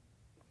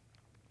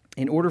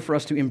 In order for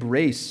us to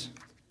embrace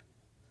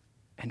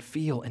and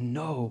feel and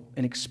know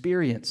and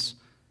experience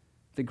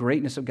the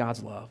greatness of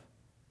God's love,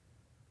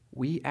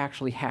 we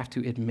actually have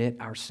to admit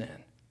our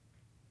sin.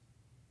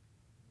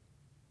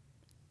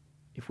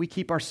 If we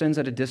keep our sins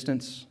at a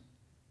distance,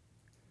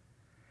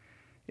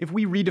 if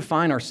we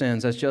redefine our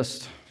sins as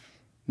just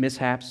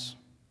mishaps,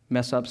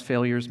 mess-ups,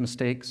 failures,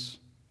 mistakes,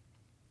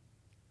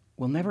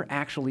 we'll never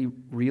actually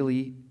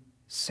really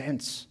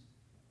sense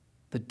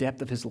the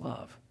depth of his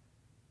love.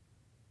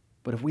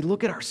 But if we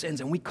look at our sins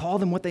and we call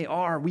them what they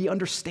are, we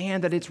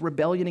understand that it's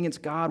rebellion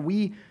against God.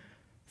 We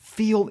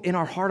feel in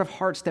our heart of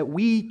hearts that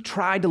we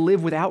tried to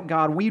live without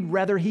God. We'd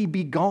rather he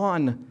be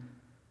gone.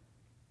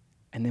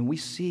 And then we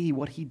see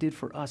what he did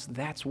for us.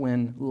 That's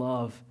when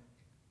love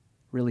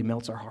really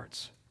melts our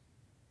hearts.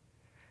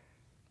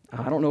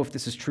 I don't know if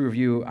this is true of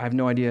you. I have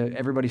no idea.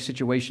 Everybody's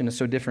situation is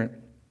so different.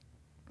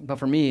 But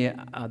for me,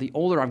 the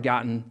older I've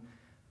gotten,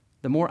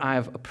 the more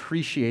I've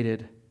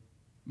appreciated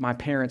my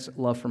parents'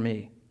 love for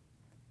me.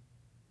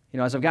 You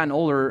know, as I've gotten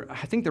older,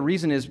 I think the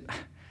reason is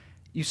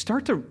you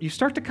start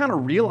to kind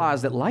of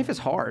realize that life is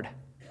hard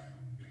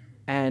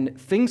and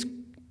things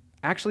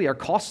actually are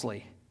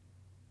costly.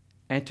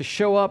 And to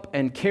show up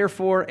and care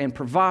for and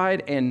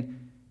provide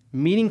and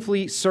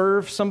meaningfully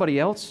serve somebody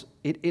else,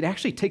 it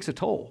actually takes a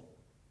toll.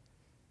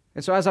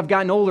 And so as I've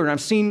gotten older and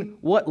I've seen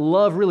what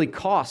love really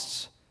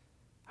costs,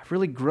 I've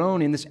really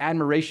grown in this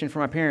admiration for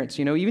my parents.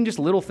 Even just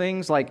little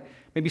things like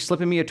maybe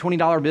slipping me a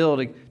 $20 bill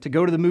to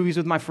go to the movies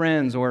with my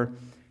friends, or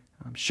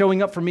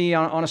showing up for me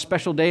on a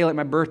special day like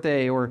my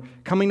birthday, or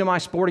coming to my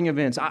sporting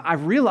events.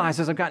 I've realized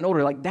as I've gotten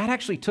older, like that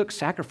actually took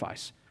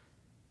sacrifice.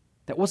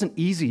 That wasn't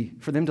easy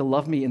for them to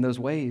love me in those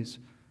ways.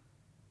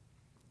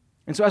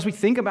 And so as we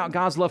think about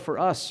God's love for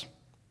us,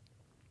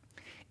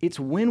 it's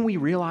when we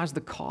realize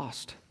the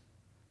cost.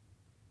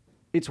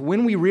 It's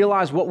when we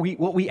realize what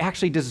we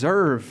actually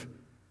deserve.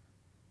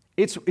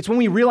 It's when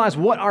we realize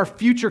what our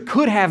future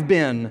could have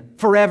been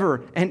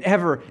forever and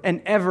ever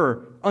and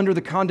ever under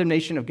the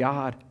condemnation of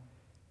God,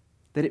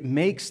 that it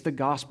makes the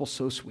gospel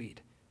so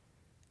sweet.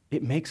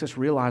 It makes us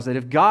realize that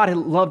if God had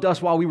loved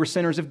us while we were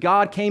sinners, if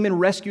God came and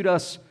rescued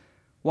us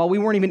while we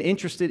weren't even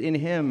interested in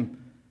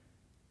Him,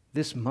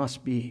 this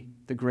must be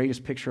the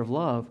greatest picture of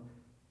love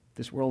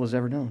this world has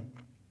ever known.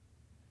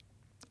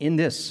 In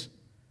this,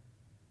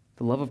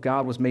 the love of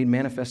God was made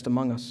manifest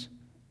among us,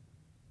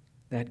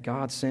 that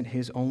God sent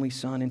His only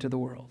Son into the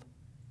world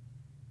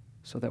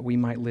so that we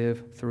might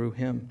live through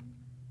Him.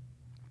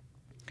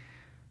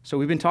 So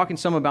we've been talking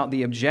some about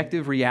the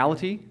objective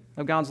reality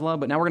of God's love,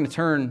 but now we're going to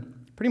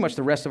turn, pretty much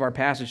the rest of our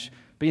passage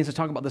begins to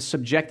talk about the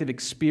subjective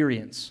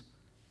experience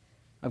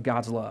of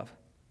God's love.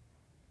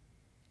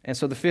 And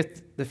so the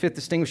fifth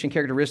distinguishing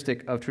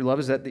characteristic of true love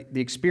is that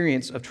the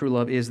experience of true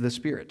love is the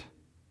Spirit.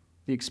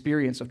 The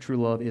experience of true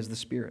love is the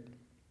Spirit.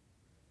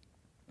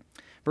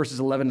 Verses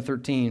 11 to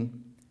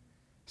 13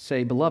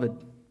 say, "Beloved,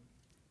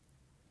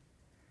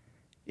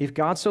 if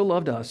God so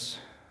loved us,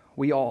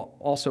 we all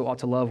also ought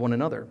to love one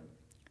another.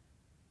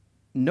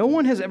 No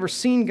one has ever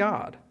seen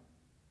God.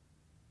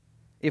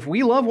 If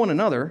we love one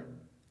another,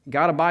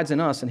 God abides in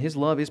us, and His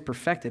love is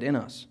perfected in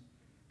us.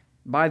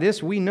 By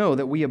this we know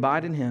that we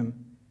abide in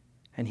Him,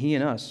 and He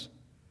in us,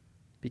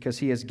 because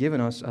He has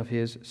given us of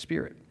His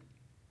Spirit."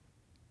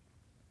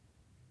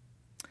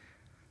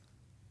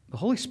 The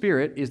Holy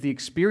Spirit is the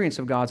experience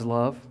of God's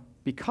love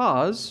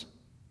because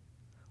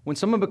when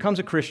someone becomes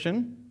a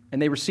Christian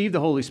and they receive the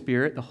Holy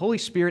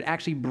Spirit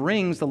actually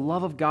brings the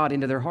love of God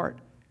into their heart.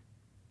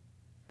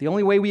 The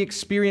only way we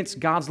experience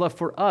God's love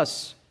for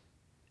us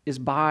is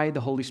by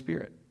the Holy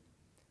Spirit.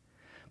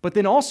 But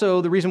then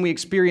also the reason we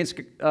experience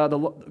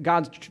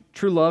God's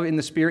true love in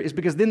the Spirit is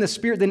because then the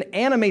Spirit then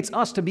animates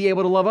us to be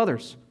able to love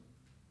others.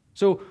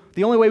 So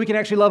the only way we can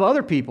actually love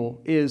other people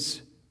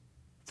is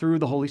through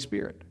the Holy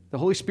Spirit. The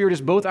Holy Spirit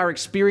is both our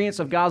experience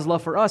of God's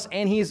love for us,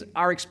 and He's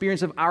our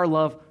experience of our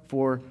love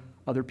for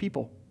other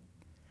people.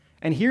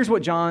 And here's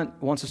what John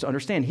wants us to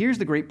understand. Here's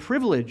the great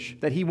privilege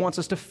that he wants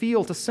us to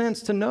feel, to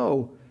sense, to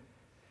know,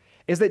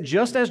 is that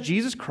just as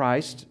Jesus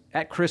Christ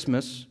at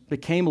Christmas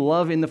became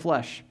love in the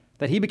flesh,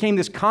 that He became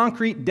this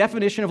concrete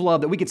definition of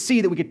love that we could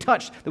see, that we could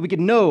touch, that we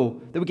could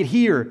know, that we could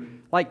hear,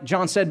 like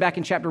John said back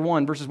in chapter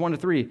 1, verses 1 to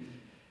 3.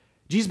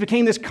 Jesus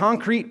became this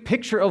concrete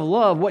picture of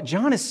love. What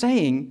John is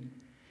saying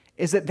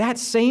is that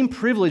same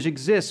privilege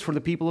exists for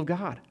the people of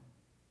God.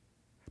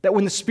 That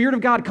when the Spirit of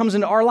God comes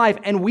into our life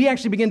and we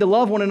actually begin to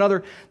love one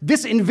another,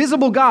 this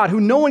invisible God who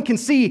no one can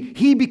see,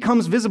 He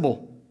becomes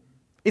visible.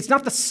 It's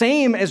not the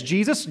same as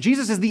Jesus.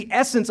 Jesus is the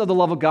essence of the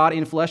love of God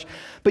in flesh,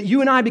 but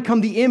you and I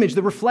become the image,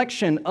 the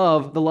reflection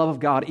of the love of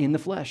God in the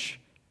flesh.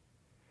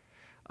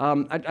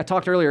 I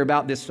talked earlier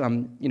about this,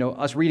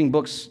 us reading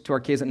books to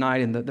our kids at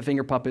night and the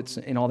finger puppets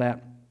and all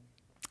that,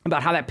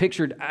 about how that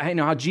pictured,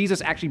 how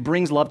Jesus actually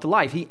brings love to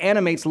life. He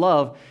animates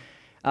love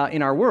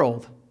in our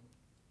world.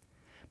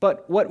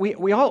 But what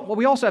we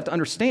also have to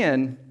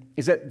understand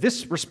is that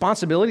this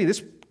responsibility,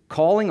 this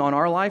calling on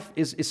our life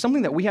is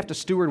something that we have to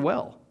steward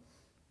well.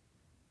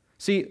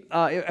 See,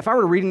 if I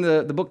were reading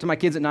the book to my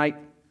kids at night,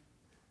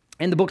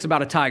 and the book's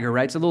about a tiger,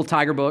 right? It's a little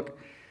tiger book.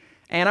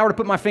 And I were to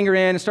put my finger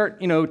in and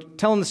start,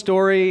 telling the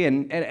story,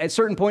 and at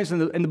certain points in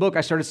the book,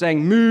 I started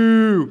saying,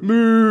 moo,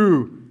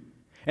 moo.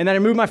 And then I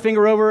moved my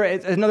finger over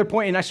at another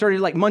point, and I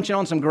started munching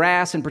on some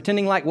grass and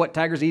pretending like what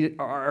tigers eat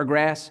are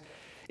grass.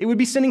 It would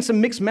be sending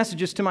some mixed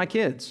messages to my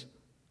kids.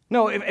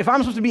 No, if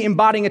I'm supposed to be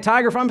embodying a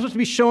tiger, if I'm supposed to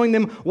be showing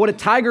them what a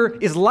tiger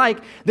is like,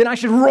 then I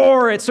should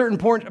roar at certain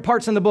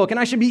parts in the book, and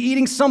I should be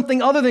eating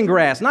something other than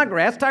grass. Not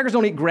grass. Tigers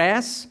don't eat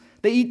grass.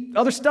 They eat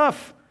other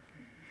stuff.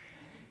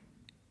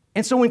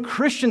 And so when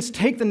Christians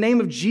take the name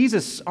of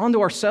Jesus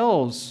onto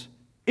ourselves,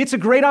 it's a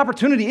great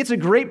opportunity. It's a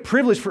great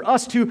privilege for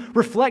us to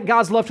reflect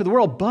God's love to the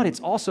world, but it's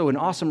also an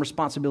awesome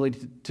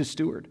responsibility to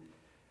steward.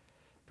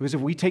 Because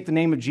if we take the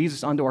name of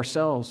Jesus onto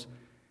ourselves,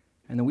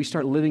 and then we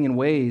start living in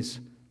ways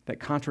that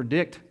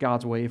contradict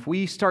God's way, if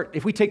we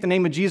take the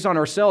name of Jesus on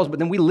ourselves, but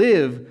then we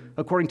live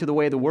according to the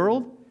way of the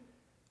world,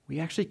 we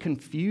actually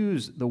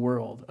confuse the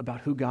world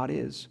about who God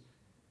is.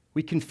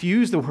 We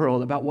confuse the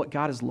world about what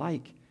God is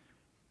like.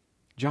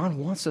 John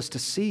wants us to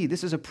see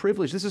this is a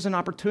privilege, this is an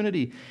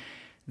opportunity.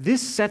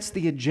 This sets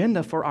the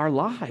agenda for our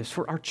lives,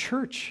 for our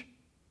church,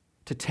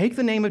 to take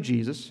the name of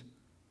Jesus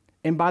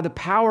and by the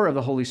power of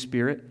the Holy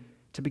Spirit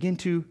to begin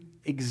to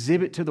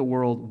exhibit to the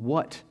world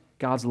what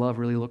God's love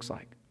really looks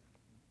like.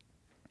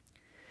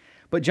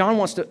 But John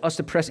wants us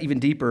to press even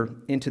deeper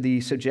into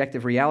the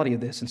subjective reality of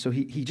this, and so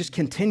he just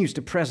continues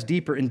to press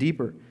deeper and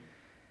deeper.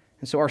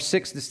 And so our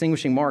sixth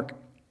distinguishing mark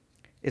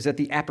is that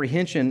the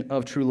apprehension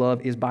of true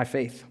love is by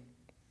faith.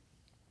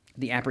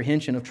 The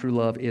apprehension of true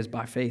love is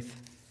by faith.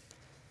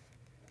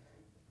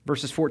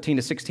 Verses 14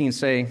 to 16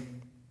 say,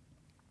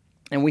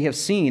 "And we have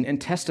seen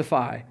and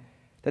testify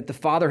that the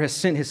Father has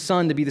sent his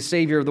Son to be the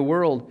Savior of the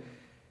world.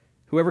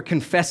 Whoever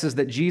confesses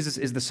that Jesus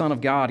is the Son of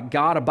God,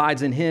 God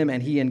abides in him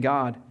and he in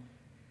God.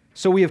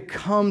 So we have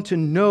come to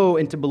know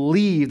and to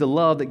believe the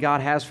love that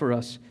God has for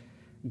us.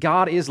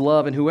 God is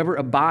love, and whoever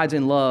abides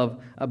in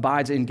love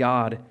abides in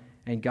God,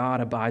 and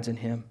God abides in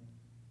him."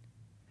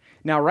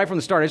 Now, right from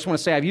the start, I just want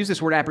to say I've used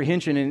this word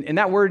apprehension, and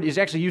that word is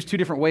actually used two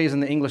different ways in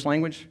the English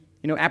language.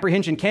 You know,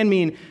 apprehension can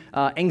mean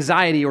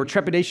anxiety or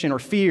trepidation or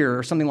fear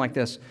or something like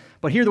this.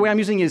 But here the way I'm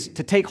using is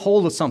to take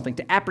hold of something,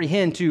 to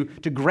apprehend, to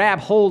grab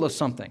hold of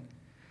something.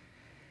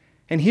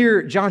 And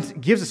here, John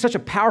gives us such a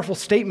powerful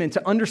statement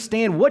to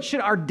understand what should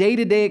our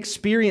day-to-day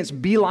experience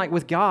be like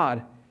with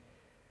God.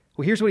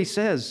 Well, here's what he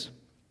says.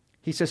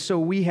 He says, "So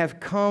we have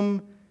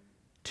come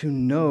to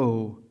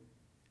know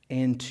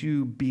and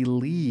to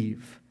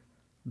believe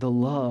the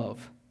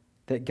love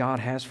that God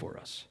has for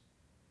us."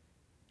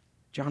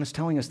 John is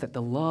telling us that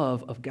the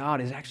love of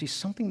God is actually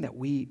something that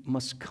we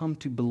must come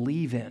to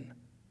believe in.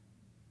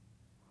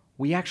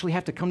 We actually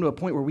have to come to a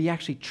point where we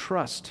actually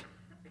trust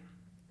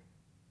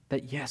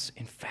that, yes,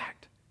 in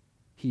fact,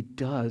 he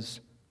does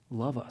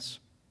love us.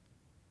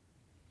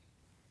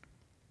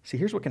 See,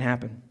 here's what can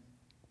happen.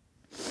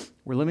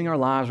 We're living our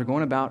lives, we're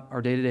going about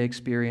our day-to-day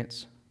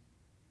experience,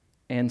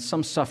 and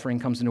some suffering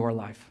comes into our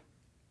life.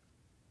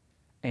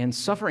 And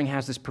suffering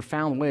has this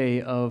profound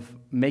way of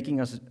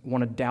making us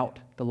want to doubt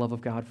the love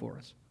of God for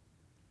us.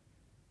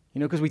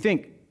 You know, because we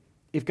think,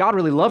 if God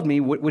really loved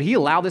me, would he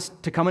allow this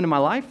to come into my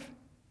life?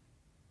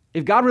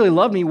 If God really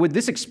loved me, would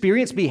this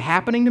experience be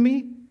happening to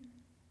me?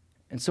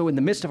 And so in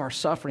the midst of our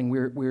suffering,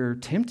 we're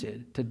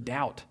tempted to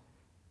doubt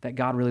that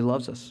God really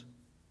loves us.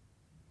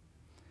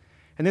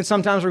 And then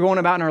sometimes we're going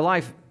about in our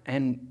life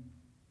and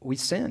we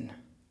sin.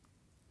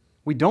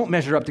 We don't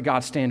measure up to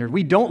God's standard.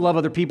 We don't love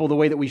other people the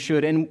way that we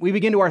should. And we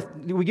begin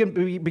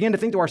to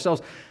think to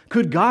ourselves,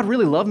 could God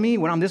really love me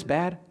when I'm this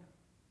bad?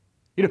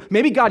 You know,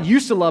 maybe God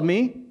used to love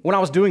me when I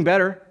was doing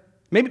better.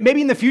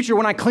 Maybe in the future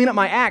when I clean up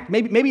my act,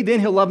 maybe then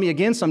he'll love me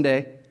again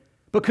someday.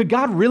 But could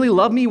God really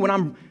love me when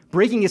I'm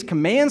breaking his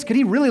commands? Could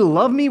he really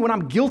love me when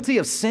I'm guilty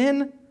of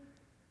sin?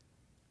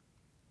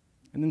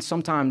 And then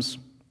sometimes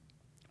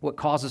what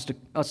causes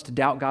us to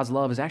doubt God's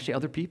love is actually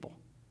other people.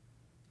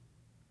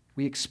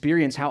 We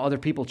experience how other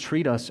people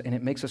treat us, and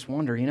it makes us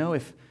wonder, you know,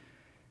 if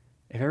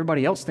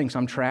everybody else thinks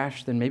I'm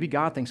trash, then maybe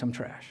God thinks I'm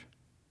trash.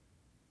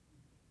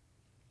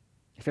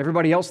 If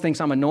everybody else thinks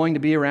I'm annoying to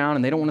be around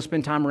and they don't want to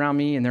spend time around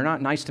me and they're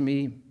not nice to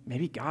me,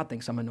 maybe God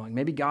thinks I'm annoying.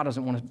 Maybe God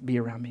doesn't want to be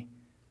around me.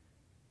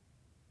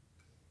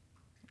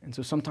 And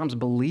so sometimes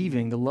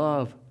believing the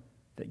love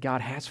that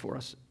God has for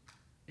us,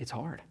 it's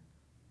hard.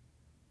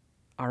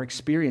 Our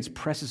experience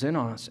presses in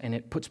on us and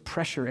it puts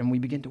pressure and we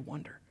begin to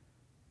wonder,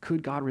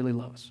 could God really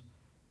love us?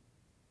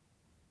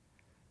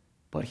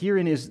 But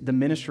herein is the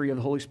ministry of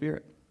the Holy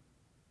Spirit.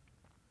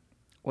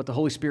 What the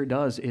Holy Spirit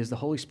does is the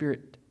Holy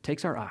Spirit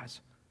takes our eyes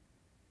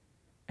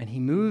and he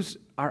moves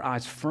our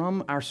eyes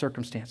from our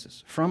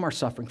circumstances, from our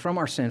suffering, from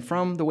our sin,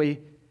 from the way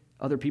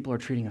other people are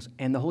treating us.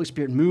 And the Holy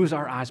Spirit moves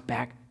our eyes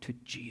back to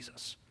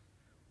Jesus.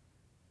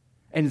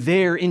 And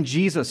there in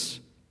Jesus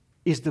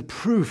is the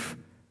proof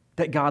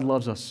that God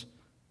loves us.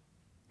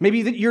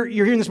 Maybe that you're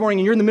here this morning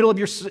and you're in the middle of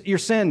your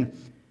sin.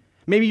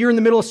 Maybe you're in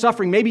the middle of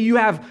suffering. Maybe you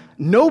have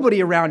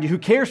nobody around you who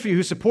cares for you,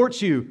 who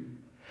supports you.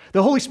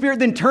 The Holy Spirit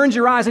then turns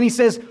your eyes and he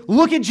says,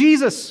 look at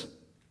Jesus.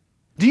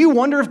 Do you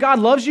wonder if God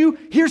loves you?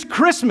 Here's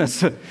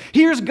Christmas.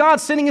 Here's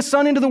God sending his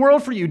son into the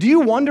world for you. Do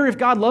you wonder if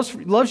God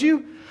loves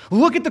you?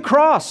 Look at the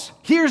cross.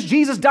 Here's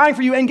Jesus dying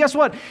for you. And guess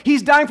what?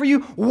 He's dying for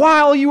you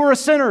while you were a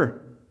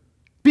sinner.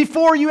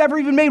 Before you ever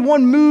even made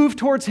one move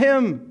towards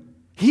him.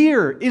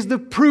 Here is the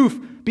proof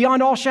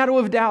beyond all shadow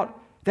of doubt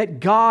that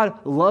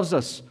God loves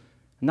us.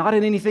 Not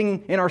in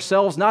anything in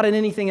ourselves, not in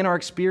anything in our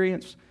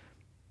experience.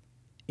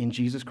 In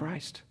Jesus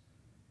Christ.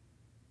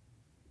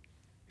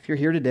 If you're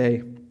here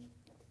today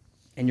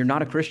and you're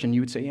not a Christian,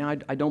 you would say, I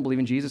don't believe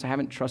in Jesus. I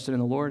haven't trusted in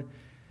the Lord.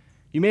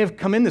 You may have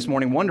come in this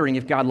morning wondering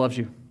if God loves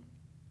you.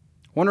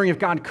 Wondering if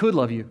God could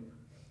love you.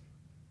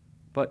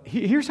 But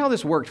here's how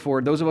this worked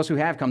for those of us who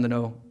have come to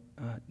know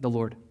the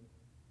Lord.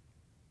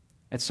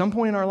 At some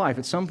point in our life,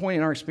 at some point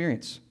in our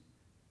experience,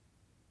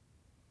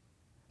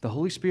 the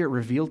Holy Spirit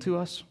revealed to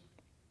us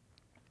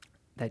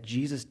that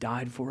Jesus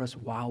died for us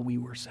while we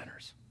were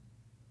sinners.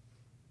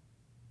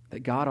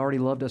 That God already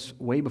loved us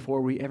way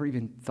before we ever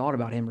even thought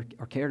about him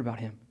or cared about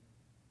him.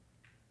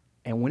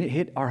 And when it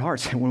hit our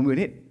hearts, and when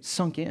it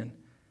sunk in,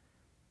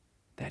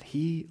 that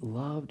he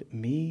loved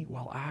me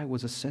while I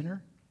was a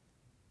sinner,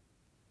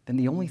 then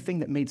the only thing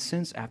that made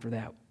sense after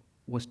that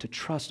was to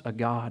trust a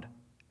God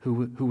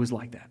who was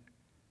like that.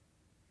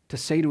 To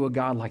say to a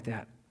God like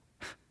that,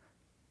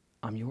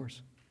 I'm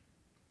yours.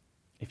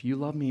 If you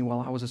love me while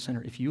I was a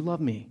sinner, if you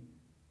love me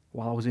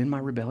while I was in my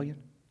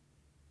rebellion,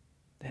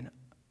 then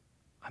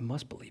I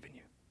must believe in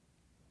you.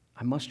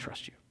 I must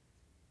trust you.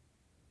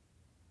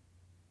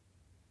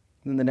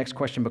 And then the next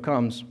question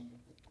becomes,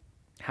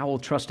 how will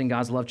trusting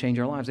God's love change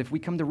our lives? If we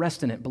come to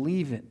rest in it,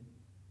 believe it,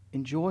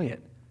 enjoy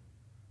it,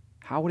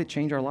 how would it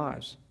change our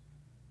lives?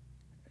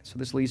 So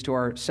this leads to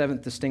our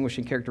seventh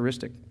distinguishing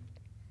characteristic,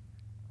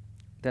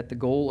 that the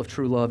goal of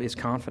true love is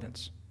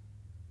confidence.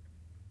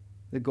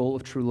 The goal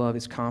of true love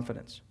is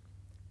confidence.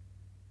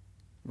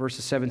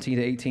 Verses 17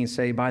 to 18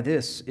 say, by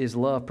this is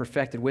love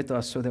perfected with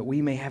us, so that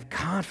we may have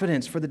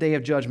confidence for the day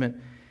of judgment.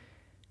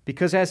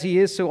 Because as he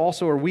is, so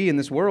also are we in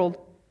this world.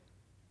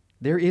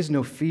 There is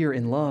no fear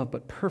in love,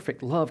 but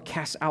perfect love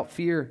casts out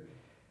fear.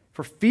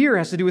 For fear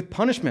has to do with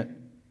punishment,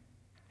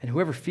 and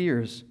whoever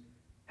fears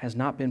has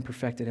not been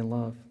perfected in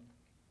love.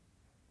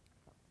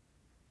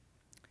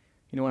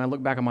 You know, when I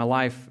look back on my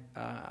life,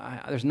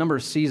 there's a number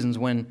of seasons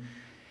when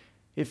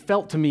it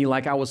felt to me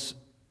like I was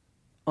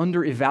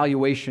under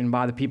evaluation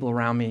by the people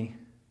around me.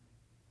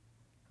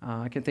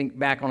 I can think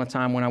back on a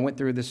time when I went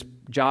through this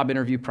job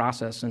interview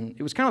process, and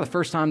it was kind of the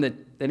first time that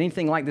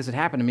anything like this had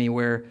happened to me,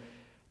 where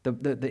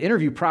the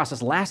interview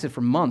process lasted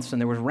for months,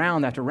 and there was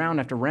round after round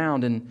after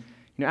round, and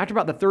after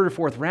about the third or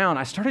fourth round,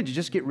 I started to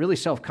just get really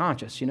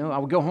self-conscious. I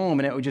would go home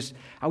and I would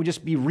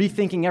just be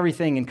rethinking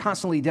everything and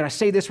constantly, did I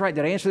say this right?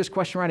 Did I answer this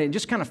question right? It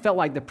just kind of felt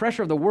like the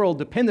pressure of the world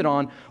depended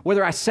on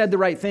whether I said the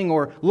right thing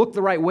or looked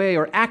the right way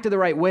or acted the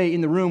right way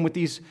in the room with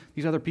these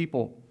other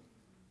people.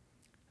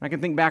 I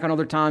can think back on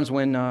other times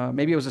when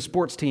maybe it was a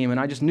sports team and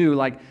I just knew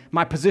like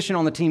my position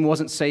on the team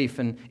wasn't safe,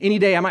 and any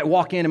day I might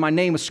walk in and my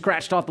name was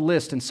scratched off the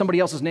list and somebody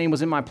else's name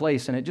was in my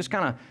place, and it just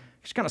kind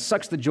of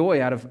sucks the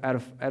joy out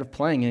of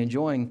playing and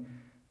enjoying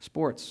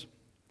sports.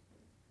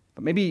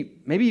 But maybe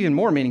even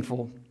more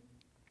meaningful,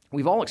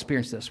 we've all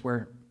experienced this,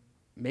 where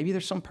maybe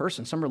there's some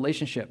person, some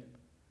relationship,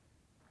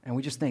 and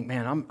we just think,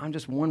 man, I'm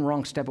just one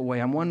wrong step away,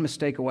 I'm one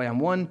mistake away, I'm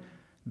one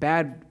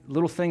bad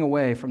little thing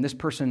away from this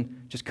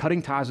person just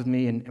cutting ties with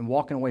me and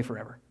walking away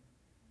forever.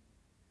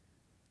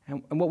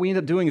 And what we end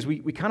up doing is we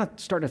kind of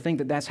start to think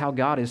that that's how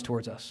God is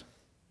towards us.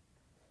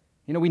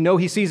 We know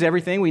he sees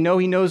everything, we know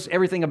he knows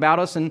everything about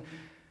us, and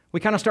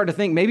we kind of start to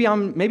think maybe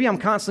I'm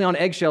constantly on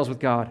eggshells with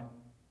God.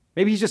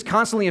 Maybe he's just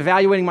constantly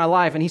evaluating my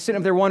life, and he's sitting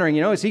up there wondering,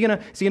 is he gonna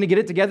get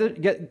it together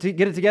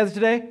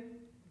today?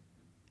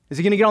 Is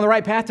he gonna get on the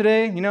right path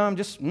today? I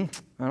don't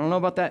know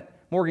about that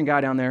Morgan guy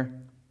down there.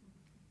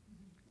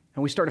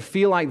 And we start to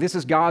feel like this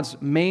is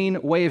God's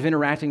main way of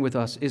interacting with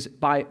us, is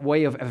by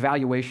way of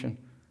evaluation.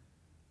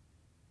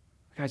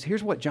 Guys,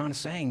 here's what John is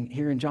saying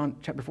here in John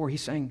chapter 4.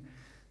 He's saying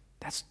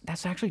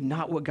that's actually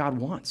not what God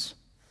wants.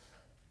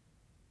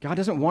 God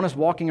doesn't want us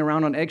walking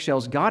around on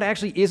eggshells. God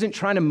actually isn't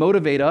trying to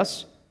motivate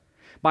us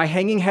by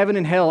hanging heaven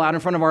and hell out in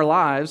front of our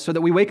lives so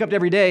that we wake up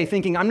every day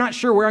thinking, I'm not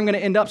sure where I'm going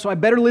to end up, so I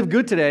better live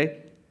good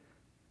today.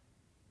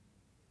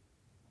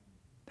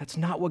 That's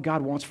not what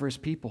God wants for his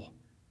people.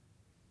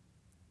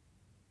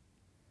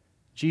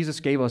 Jesus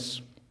gave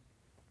us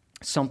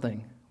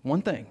something,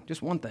 one thing,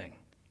 just one thing,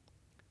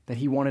 that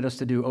he wanted us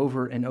to do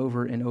over and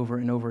over and over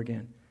and over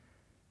again.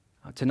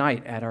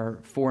 Tonight at our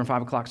 4 and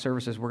 5 o'clock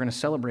services, we're going to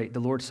celebrate the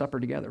Lord's Supper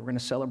together. We're going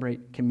to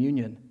celebrate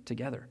communion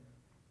together.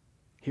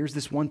 Here's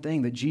this one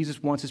thing that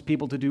Jesus wants his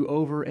people to do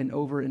over and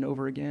over and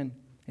over again.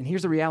 And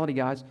here's the reality,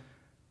 guys.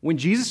 When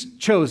Jesus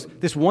chose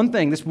this one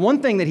thing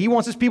that he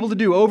wants his people to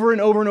do over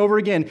and over and over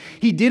again,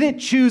 he didn't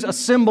choose a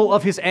symbol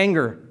of his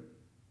anger.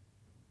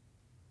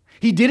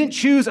 He didn't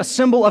choose a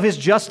symbol of his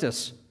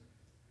justice.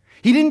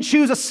 He didn't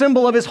choose a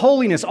symbol of his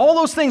holiness. All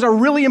those things are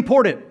really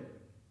important.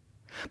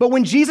 But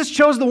when Jesus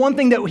chose the one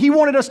thing that he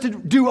wanted us to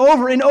do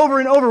over and over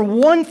and over,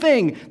 one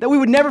thing that we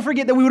would never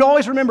forget, that we would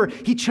always remember,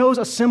 he chose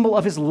a symbol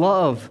of his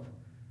love.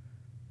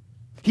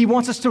 He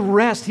wants us to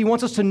rest. He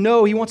wants us to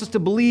know. He wants us to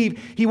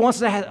believe. He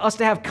wants us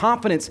to have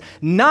confidence,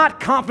 not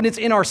confidence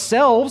in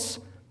ourselves.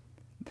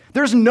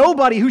 There's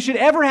nobody who should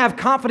ever have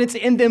confidence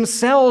in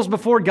themselves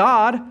before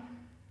God.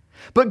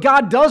 But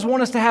God does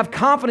want us to have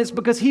confidence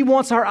because he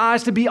wants our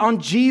eyes to be on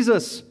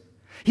Jesus.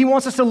 He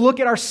wants us to look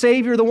at our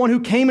Savior, the one who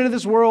came into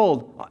this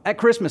world at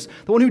Christmas,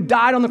 the one who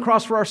died on the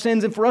cross for our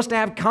sins, and for us to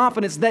have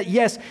confidence that,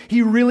 yes,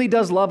 he really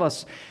does love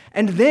us.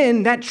 And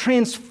then that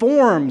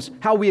transforms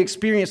how we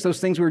experience those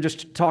things we were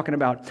just talking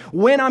about.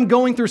 When I'm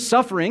going through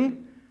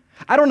suffering,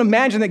 I don't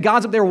imagine that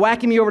God's up there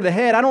whacking me over the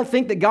head. I don't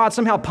think that God's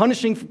somehow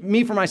punishing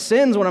me for my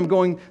sins when I'm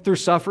going through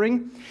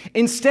suffering.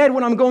 Instead,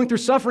 when I'm going through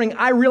suffering,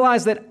 I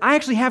realize that I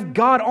actually have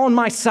God on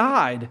my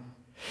side.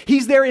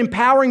 He's there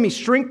empowering me,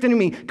 strengthening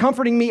me,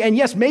 comforting me, and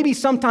yes, maybe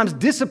sometimes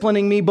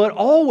disciplining me, but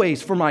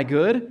always for my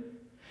good.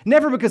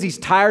 Never because he's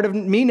tired of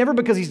me, never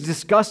because he's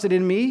disgusted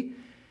in me.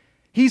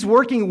 He's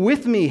working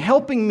with me,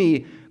 helping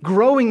me,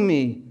 growing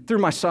me through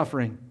my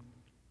suffering.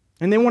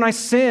 And then when I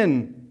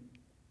sin,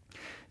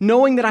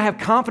 knowing that I have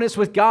confidence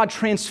with God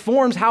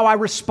transforms how I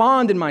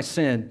respond in my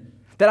sin.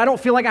 that I don't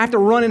feel like I have to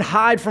run and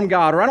hide from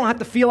God, or I don't have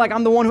to feel like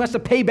I'm the one who has to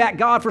pay back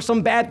God for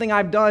some bad thing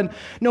I've done.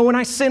 No, when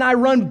I sin, I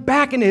run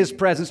back into His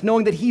presence,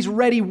 knowing that He's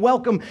ready,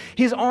 welcome.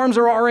 His arms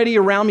are already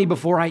around me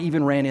before I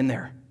even ran in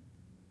there.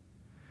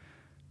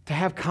 To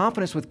have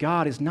confidence with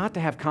God is not to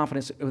have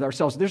confidence with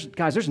ourselves.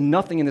 There's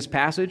nothing in this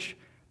passage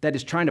that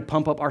is trying to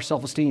pump up our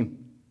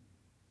self-esteem.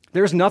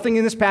 There's nothing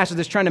in this passage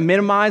that's trying to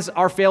minimize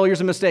our failures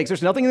and mistakes.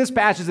 There's nothing in this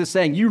passage that's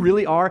saying you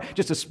really are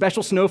just a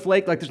special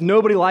snowflake, like there's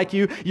nobody like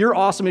you, you're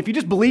awesome. If you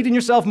just believed in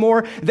yourself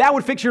more, that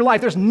would fix your life.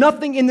 There's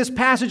nothing in this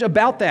passage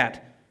about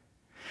that.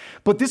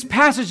 But this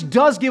passage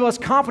does give us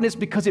confidence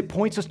because it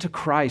points us to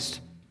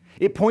Christ.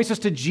 It points us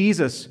to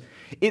Jesus.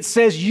 It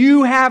says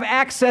you have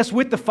access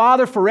with the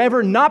Father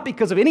forever, not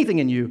because of anything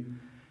in you,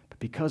 but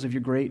because of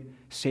your great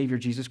Savior,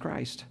 Jesus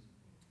Christ.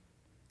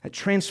 That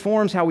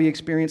transforms how we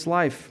experience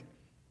life.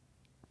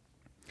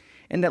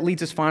 And that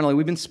leads us finally,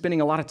 we've been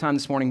spending a lot of time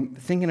this morning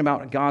thinking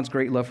about God's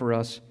great love for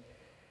us.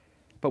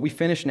 But we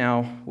finish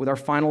now with our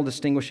final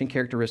distinguishing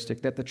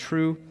characteristic, that the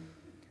true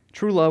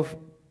love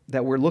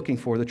that we're looking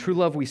for, the true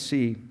love we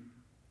see,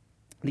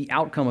 the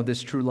outcome of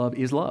this true love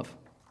is love.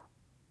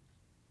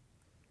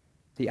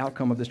 The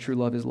outcome of this true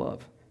love is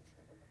love.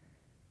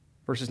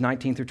 Verses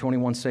 19 through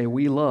 21 say,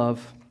 we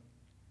love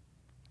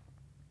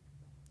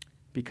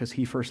because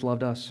He first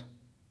loved us.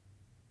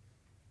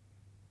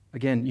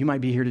 Again, you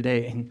might be here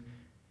today and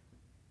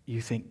you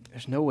think,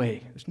 there's no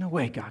way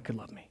God could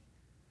love me.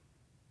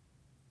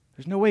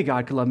 There's no way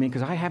God could love me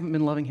because I haven't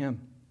been loving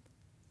Him.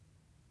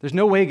 There's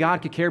no way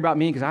God could care about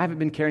me because I haven't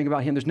been caring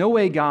about Him. There's no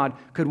way God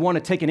could want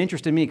to take an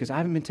interest in me because I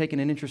haven't been taking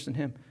an interest in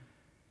Him.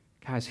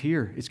 Guys,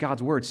 here is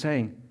God's word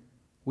saying,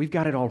 we've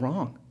got it all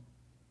wrong.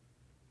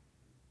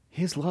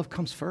 His love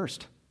comes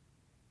first.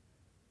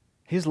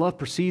 His love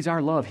precedes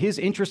our love. His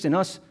interest in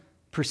us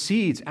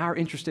precedes our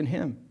interest in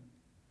Him.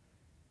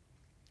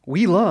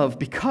 We love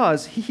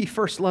because He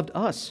first loved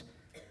us.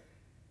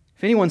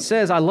 If anyone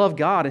says, I love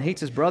God and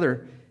hates his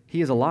brother,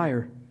 he is a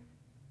liar.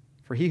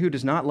 For he who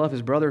does not love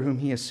his brother whom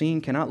he has seen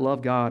cannot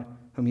love God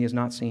whom he has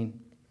not seen.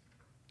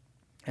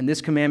 And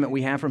this commandment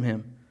we have from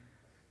Him,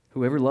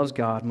 whoever loves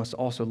God must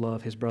also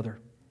love his brother.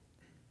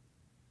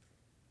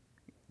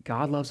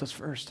 God loves us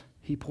first.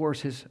 He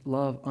pours His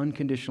love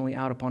unconditionally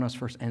out upon us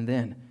first. And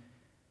then,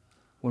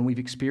 when we've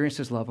experienced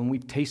His love, when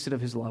we've tasted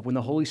of His love, when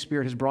the Holy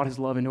Spirit has brought His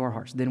love into our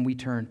hearts, then we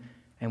turn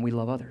and we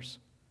love others.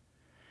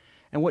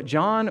 And what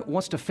John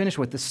wants to finish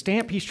with, the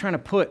stamp he's trying to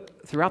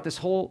put throughout this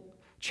whole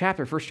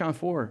chapter, 1 John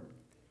 4,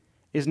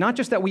 is not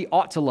just that we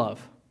ought to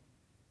love.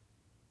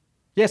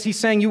 Yes, he's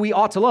saying we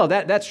ought to love.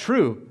 That's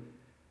true.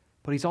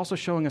 But he's also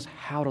showing us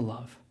how to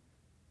love.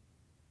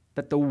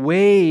 That the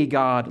way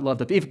God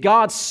loved us, if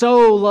God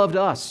so loved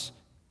us,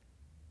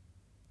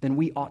 then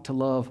we ought to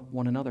love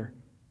one another.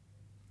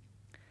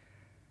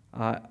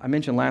 I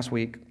mentioned last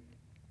week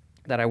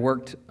that I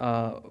worked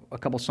a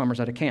couple summers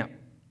at a camp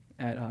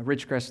at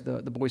Ridgecrest,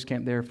 the boys'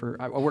 camp there.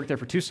 I worked there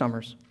for 2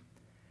 summers.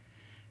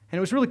 And it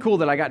was really cool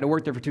that I got to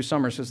work there for 2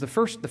 summers, because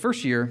the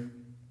first year,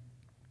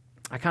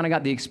 I kind of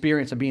got the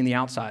experience of being the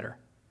outsider.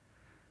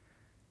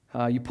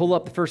 You pull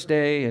up the first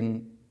day,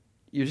 and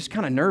you're just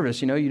kind of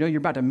nervous. You know you're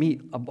about to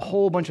meet a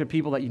whole bunch of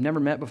people that you've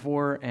never met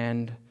before,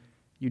 and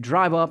you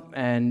drive up,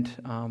 and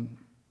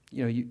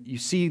you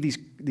see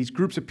these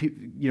groups of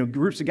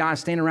groups of guys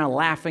standing around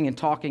laughing and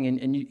talking,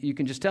 and you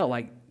can just tell,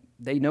 like,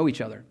 they know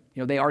each other.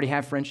 They already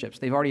have friendships.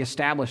 They've already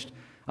established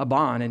a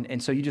bond,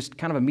 and so you just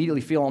kind of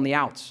immediately feel on the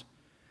outs.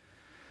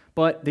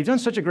 But they've done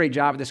such a great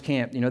job at this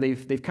camp.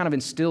 They've kind of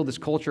instilled this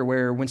culture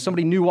where when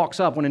somebody new walks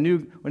up, when a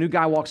new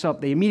guy walks up,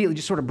 they immediately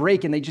just sort of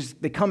break, and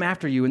they come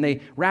after you, and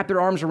they wrap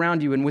their arms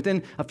around you, and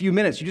within a few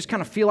minutes, you just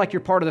kind of feel like you're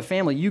part of the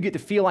family. You get to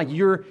feel like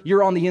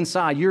you're on the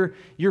inside.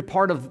 You're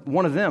part of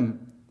one of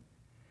them.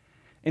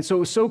 And so it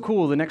was so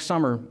cool the next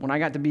summer when I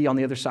got to be on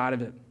the other side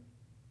of it.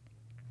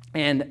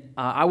 And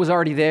I was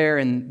already there,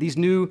 and these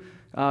new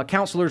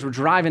counselors were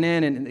driving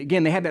in, and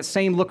again, they had that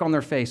same look on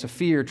their face of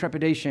fear,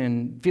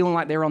 trepidation, feeling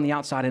like they were on the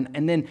outside.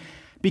 And then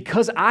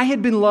because I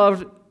had been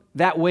loved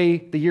that way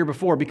the year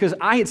before, because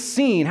I had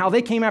seen how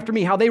they came after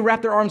me, how they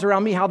wrapped their arms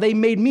around me, how they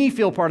made me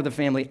feel part of the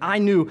family, I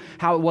knew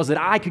how it was that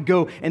I could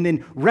go and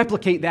then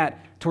replicate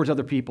that towards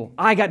other people.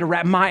 I got to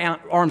wrap my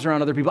arms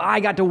around other people. I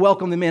got to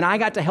welcome them in. I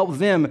got to help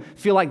them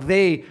feel like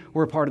they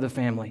were a part of the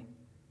family.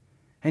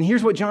 And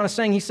here's what John is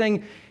saying. He's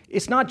saying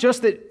it's not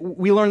just that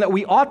we learn that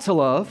we ought to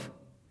love.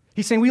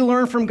 He's saying we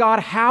learn from God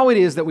how it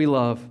is that we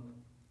love,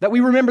 that we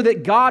remember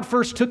that God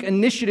first took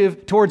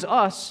initiative towards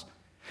us.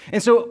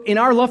 And so in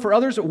our love for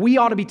others, we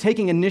ought to be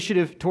taking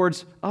initiative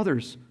towards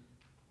others.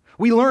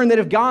 We learn that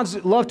if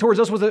God's love towards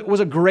us was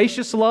a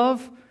gracious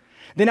love,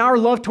 then our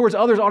love towards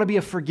others ought to be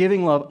a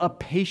forgiving love, a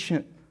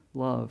patient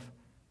love.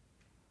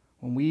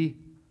 When we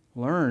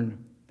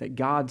learn that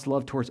God's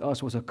love towards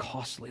us was a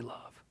costly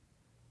love,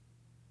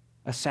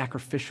 a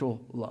sacrificial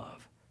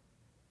love,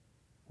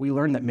 we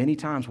learn that many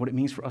times what it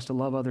means for us to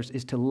love others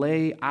is to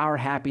lay our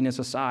happiness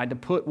aside, to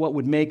put what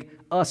would make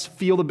us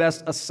feel the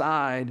best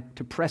aside,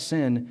 to press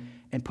in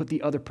and put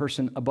the other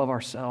person above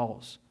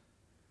ourselves.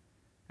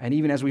 And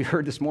even as we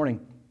heard this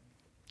morning,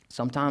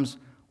 Sometimes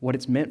what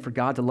it's meant for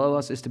God to love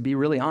us is to be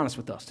really honest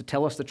with us, to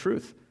tell us the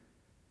truth.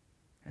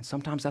 And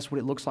sometimes that's what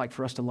it looks like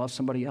for us to love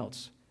somebody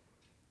else,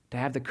 to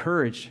have the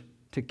courage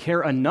to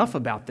care enough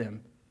about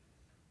them,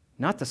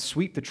 not to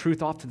sweep the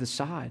truth off to the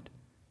side,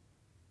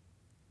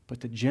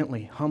 but to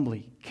gently,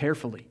 humbly,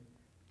 carefully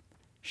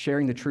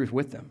sharing the truth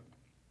with them.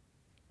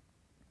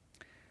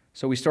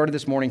 So we started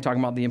this morning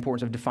talking about the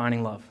importance of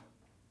defining love.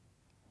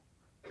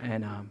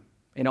 And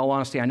in all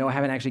honesty, I know I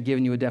haven't actually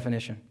given you a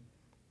definition.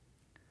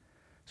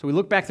 So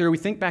we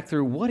think back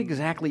through what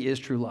exactly is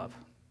true love?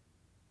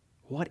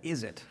 What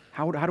is it?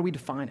 How do we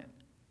define it?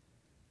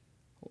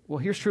 Well,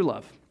 here's true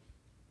love.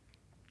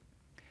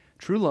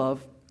 True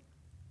love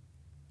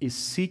is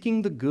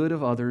seeking the good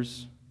of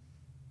others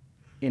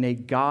in a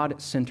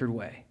God-centered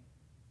way.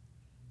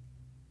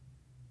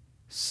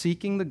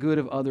 Seeking the good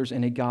of others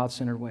in a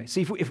God-centered way.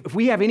 See, if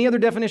we have any other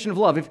definition of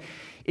love,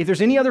 if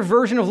there's any other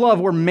version of love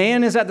where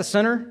man is at the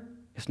center,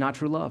 it's not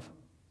true love.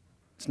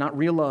 It's not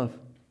real love.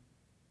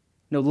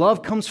 No,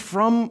 love comes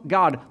from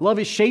God. Love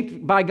is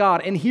shaped by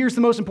God. And here's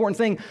the most important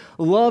thing.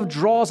 Love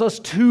draws us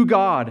to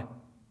God.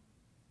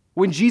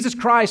 When Jesus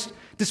Christ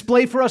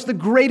displayed for us the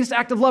greatest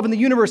act of love in the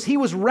universe, he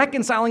was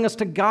reconciling us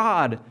to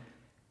God.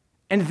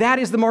 And that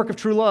is the mark of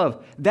true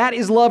love. That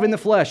is love in the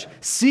flesh,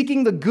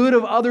 seeking the good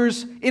of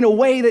others in a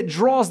way that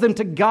draws them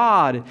to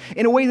God,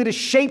 in a way that is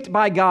shaped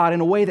by God,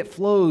 in a way that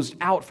flows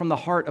out from the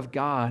heart of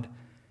God.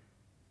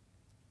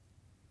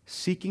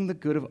 Seeking the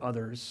good of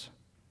others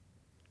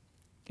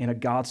in a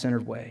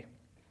God-centered way.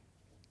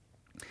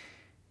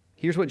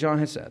 Here's what John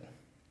has said.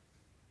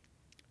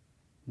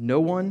 No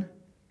one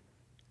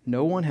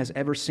has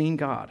ever seen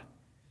God.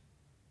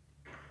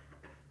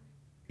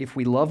 If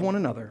we love one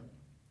another,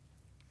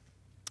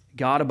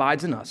 God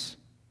abides in us,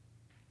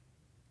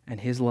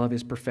 and his love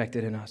is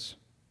perfected in us.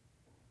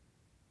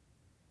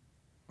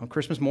 On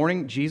Christmas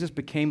morning, Jesus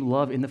became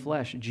love in the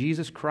flesh.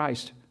 Jesus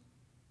Christ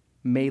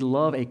made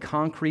love a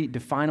concrete,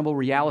 definable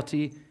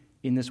reality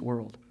in this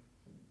world.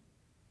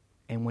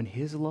 And when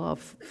his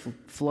love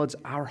floods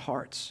our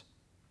hearts,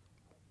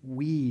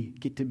 we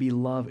get to be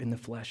love in the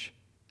flesh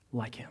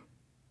like him.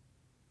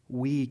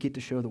 We get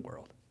to show the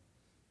world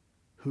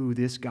who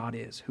this God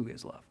is, who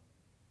is love.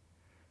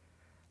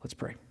 Let's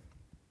pray.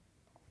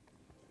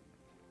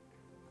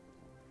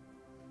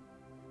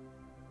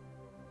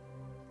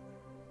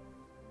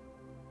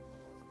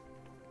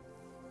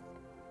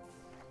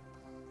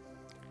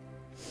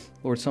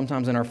 Lord,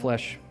 sometimes in our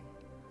flesh,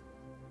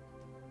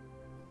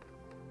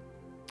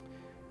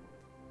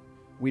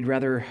 we'd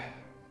rather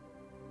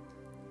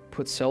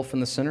put self in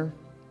the center,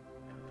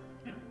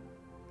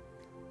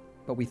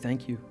 but we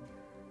thank you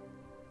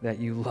that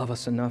you love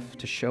us enough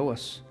to show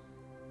us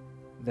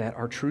that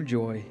our true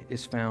joy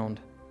is found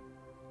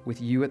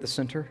with you at the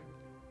center.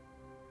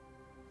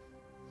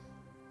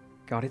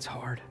 God, it's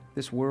hard.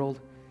 This world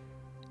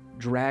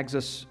drags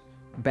us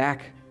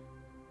back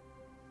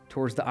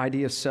towards the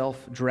idea of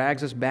self,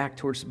 drags us back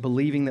towards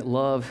believing that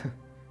love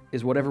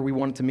is whatever we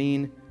want it to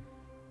mean.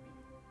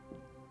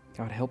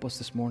 God, help us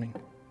this morning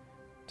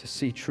to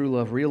see true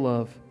love, real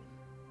love,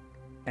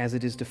 as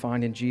it is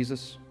defined in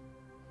Jesus.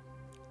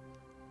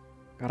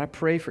 God, I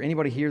pray for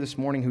anybody here this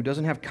morning who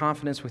doesn't have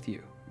confidence with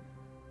you,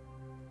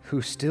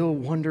 who still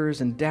wonders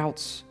and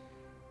doubts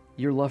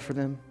your love for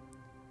them.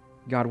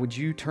 God, would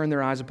you turn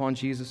their eyes upon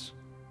Jesus?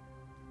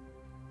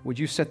 Would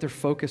you set their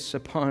focus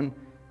upon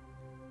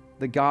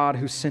the God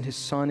who sent his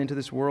Son into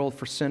this world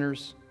for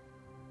sinners?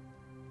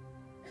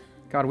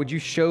 God, would you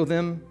show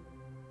them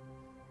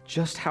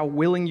just how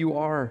willing you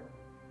are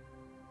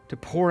to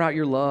pour out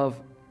your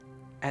love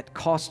at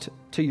cost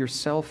to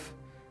yourself?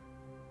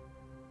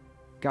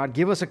 God,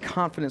 give us a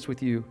confidence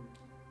with you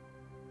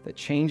that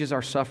changes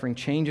our suffering,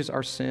 changes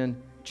our sin,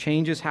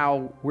 changes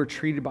how we're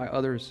treated by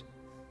others.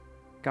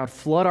 God,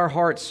 flood our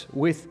hearts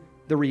with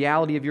the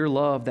reality of your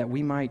love that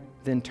we might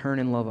then turn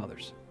and love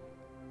others.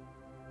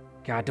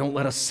 God, don't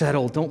let us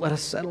settle. Don't let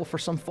us settle for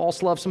some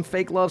false love, some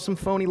fake love, some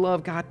phony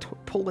love. God,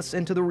 pull us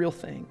into the real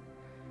thing.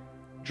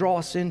 Draw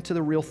us into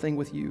the real thing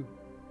with you.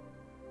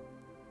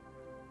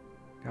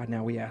 God,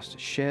 now we ask to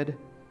shed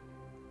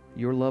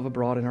your love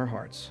abroad in our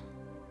hearts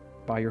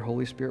by your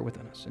Holy Spirit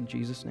within us. In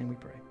Jesus' name we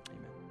pray.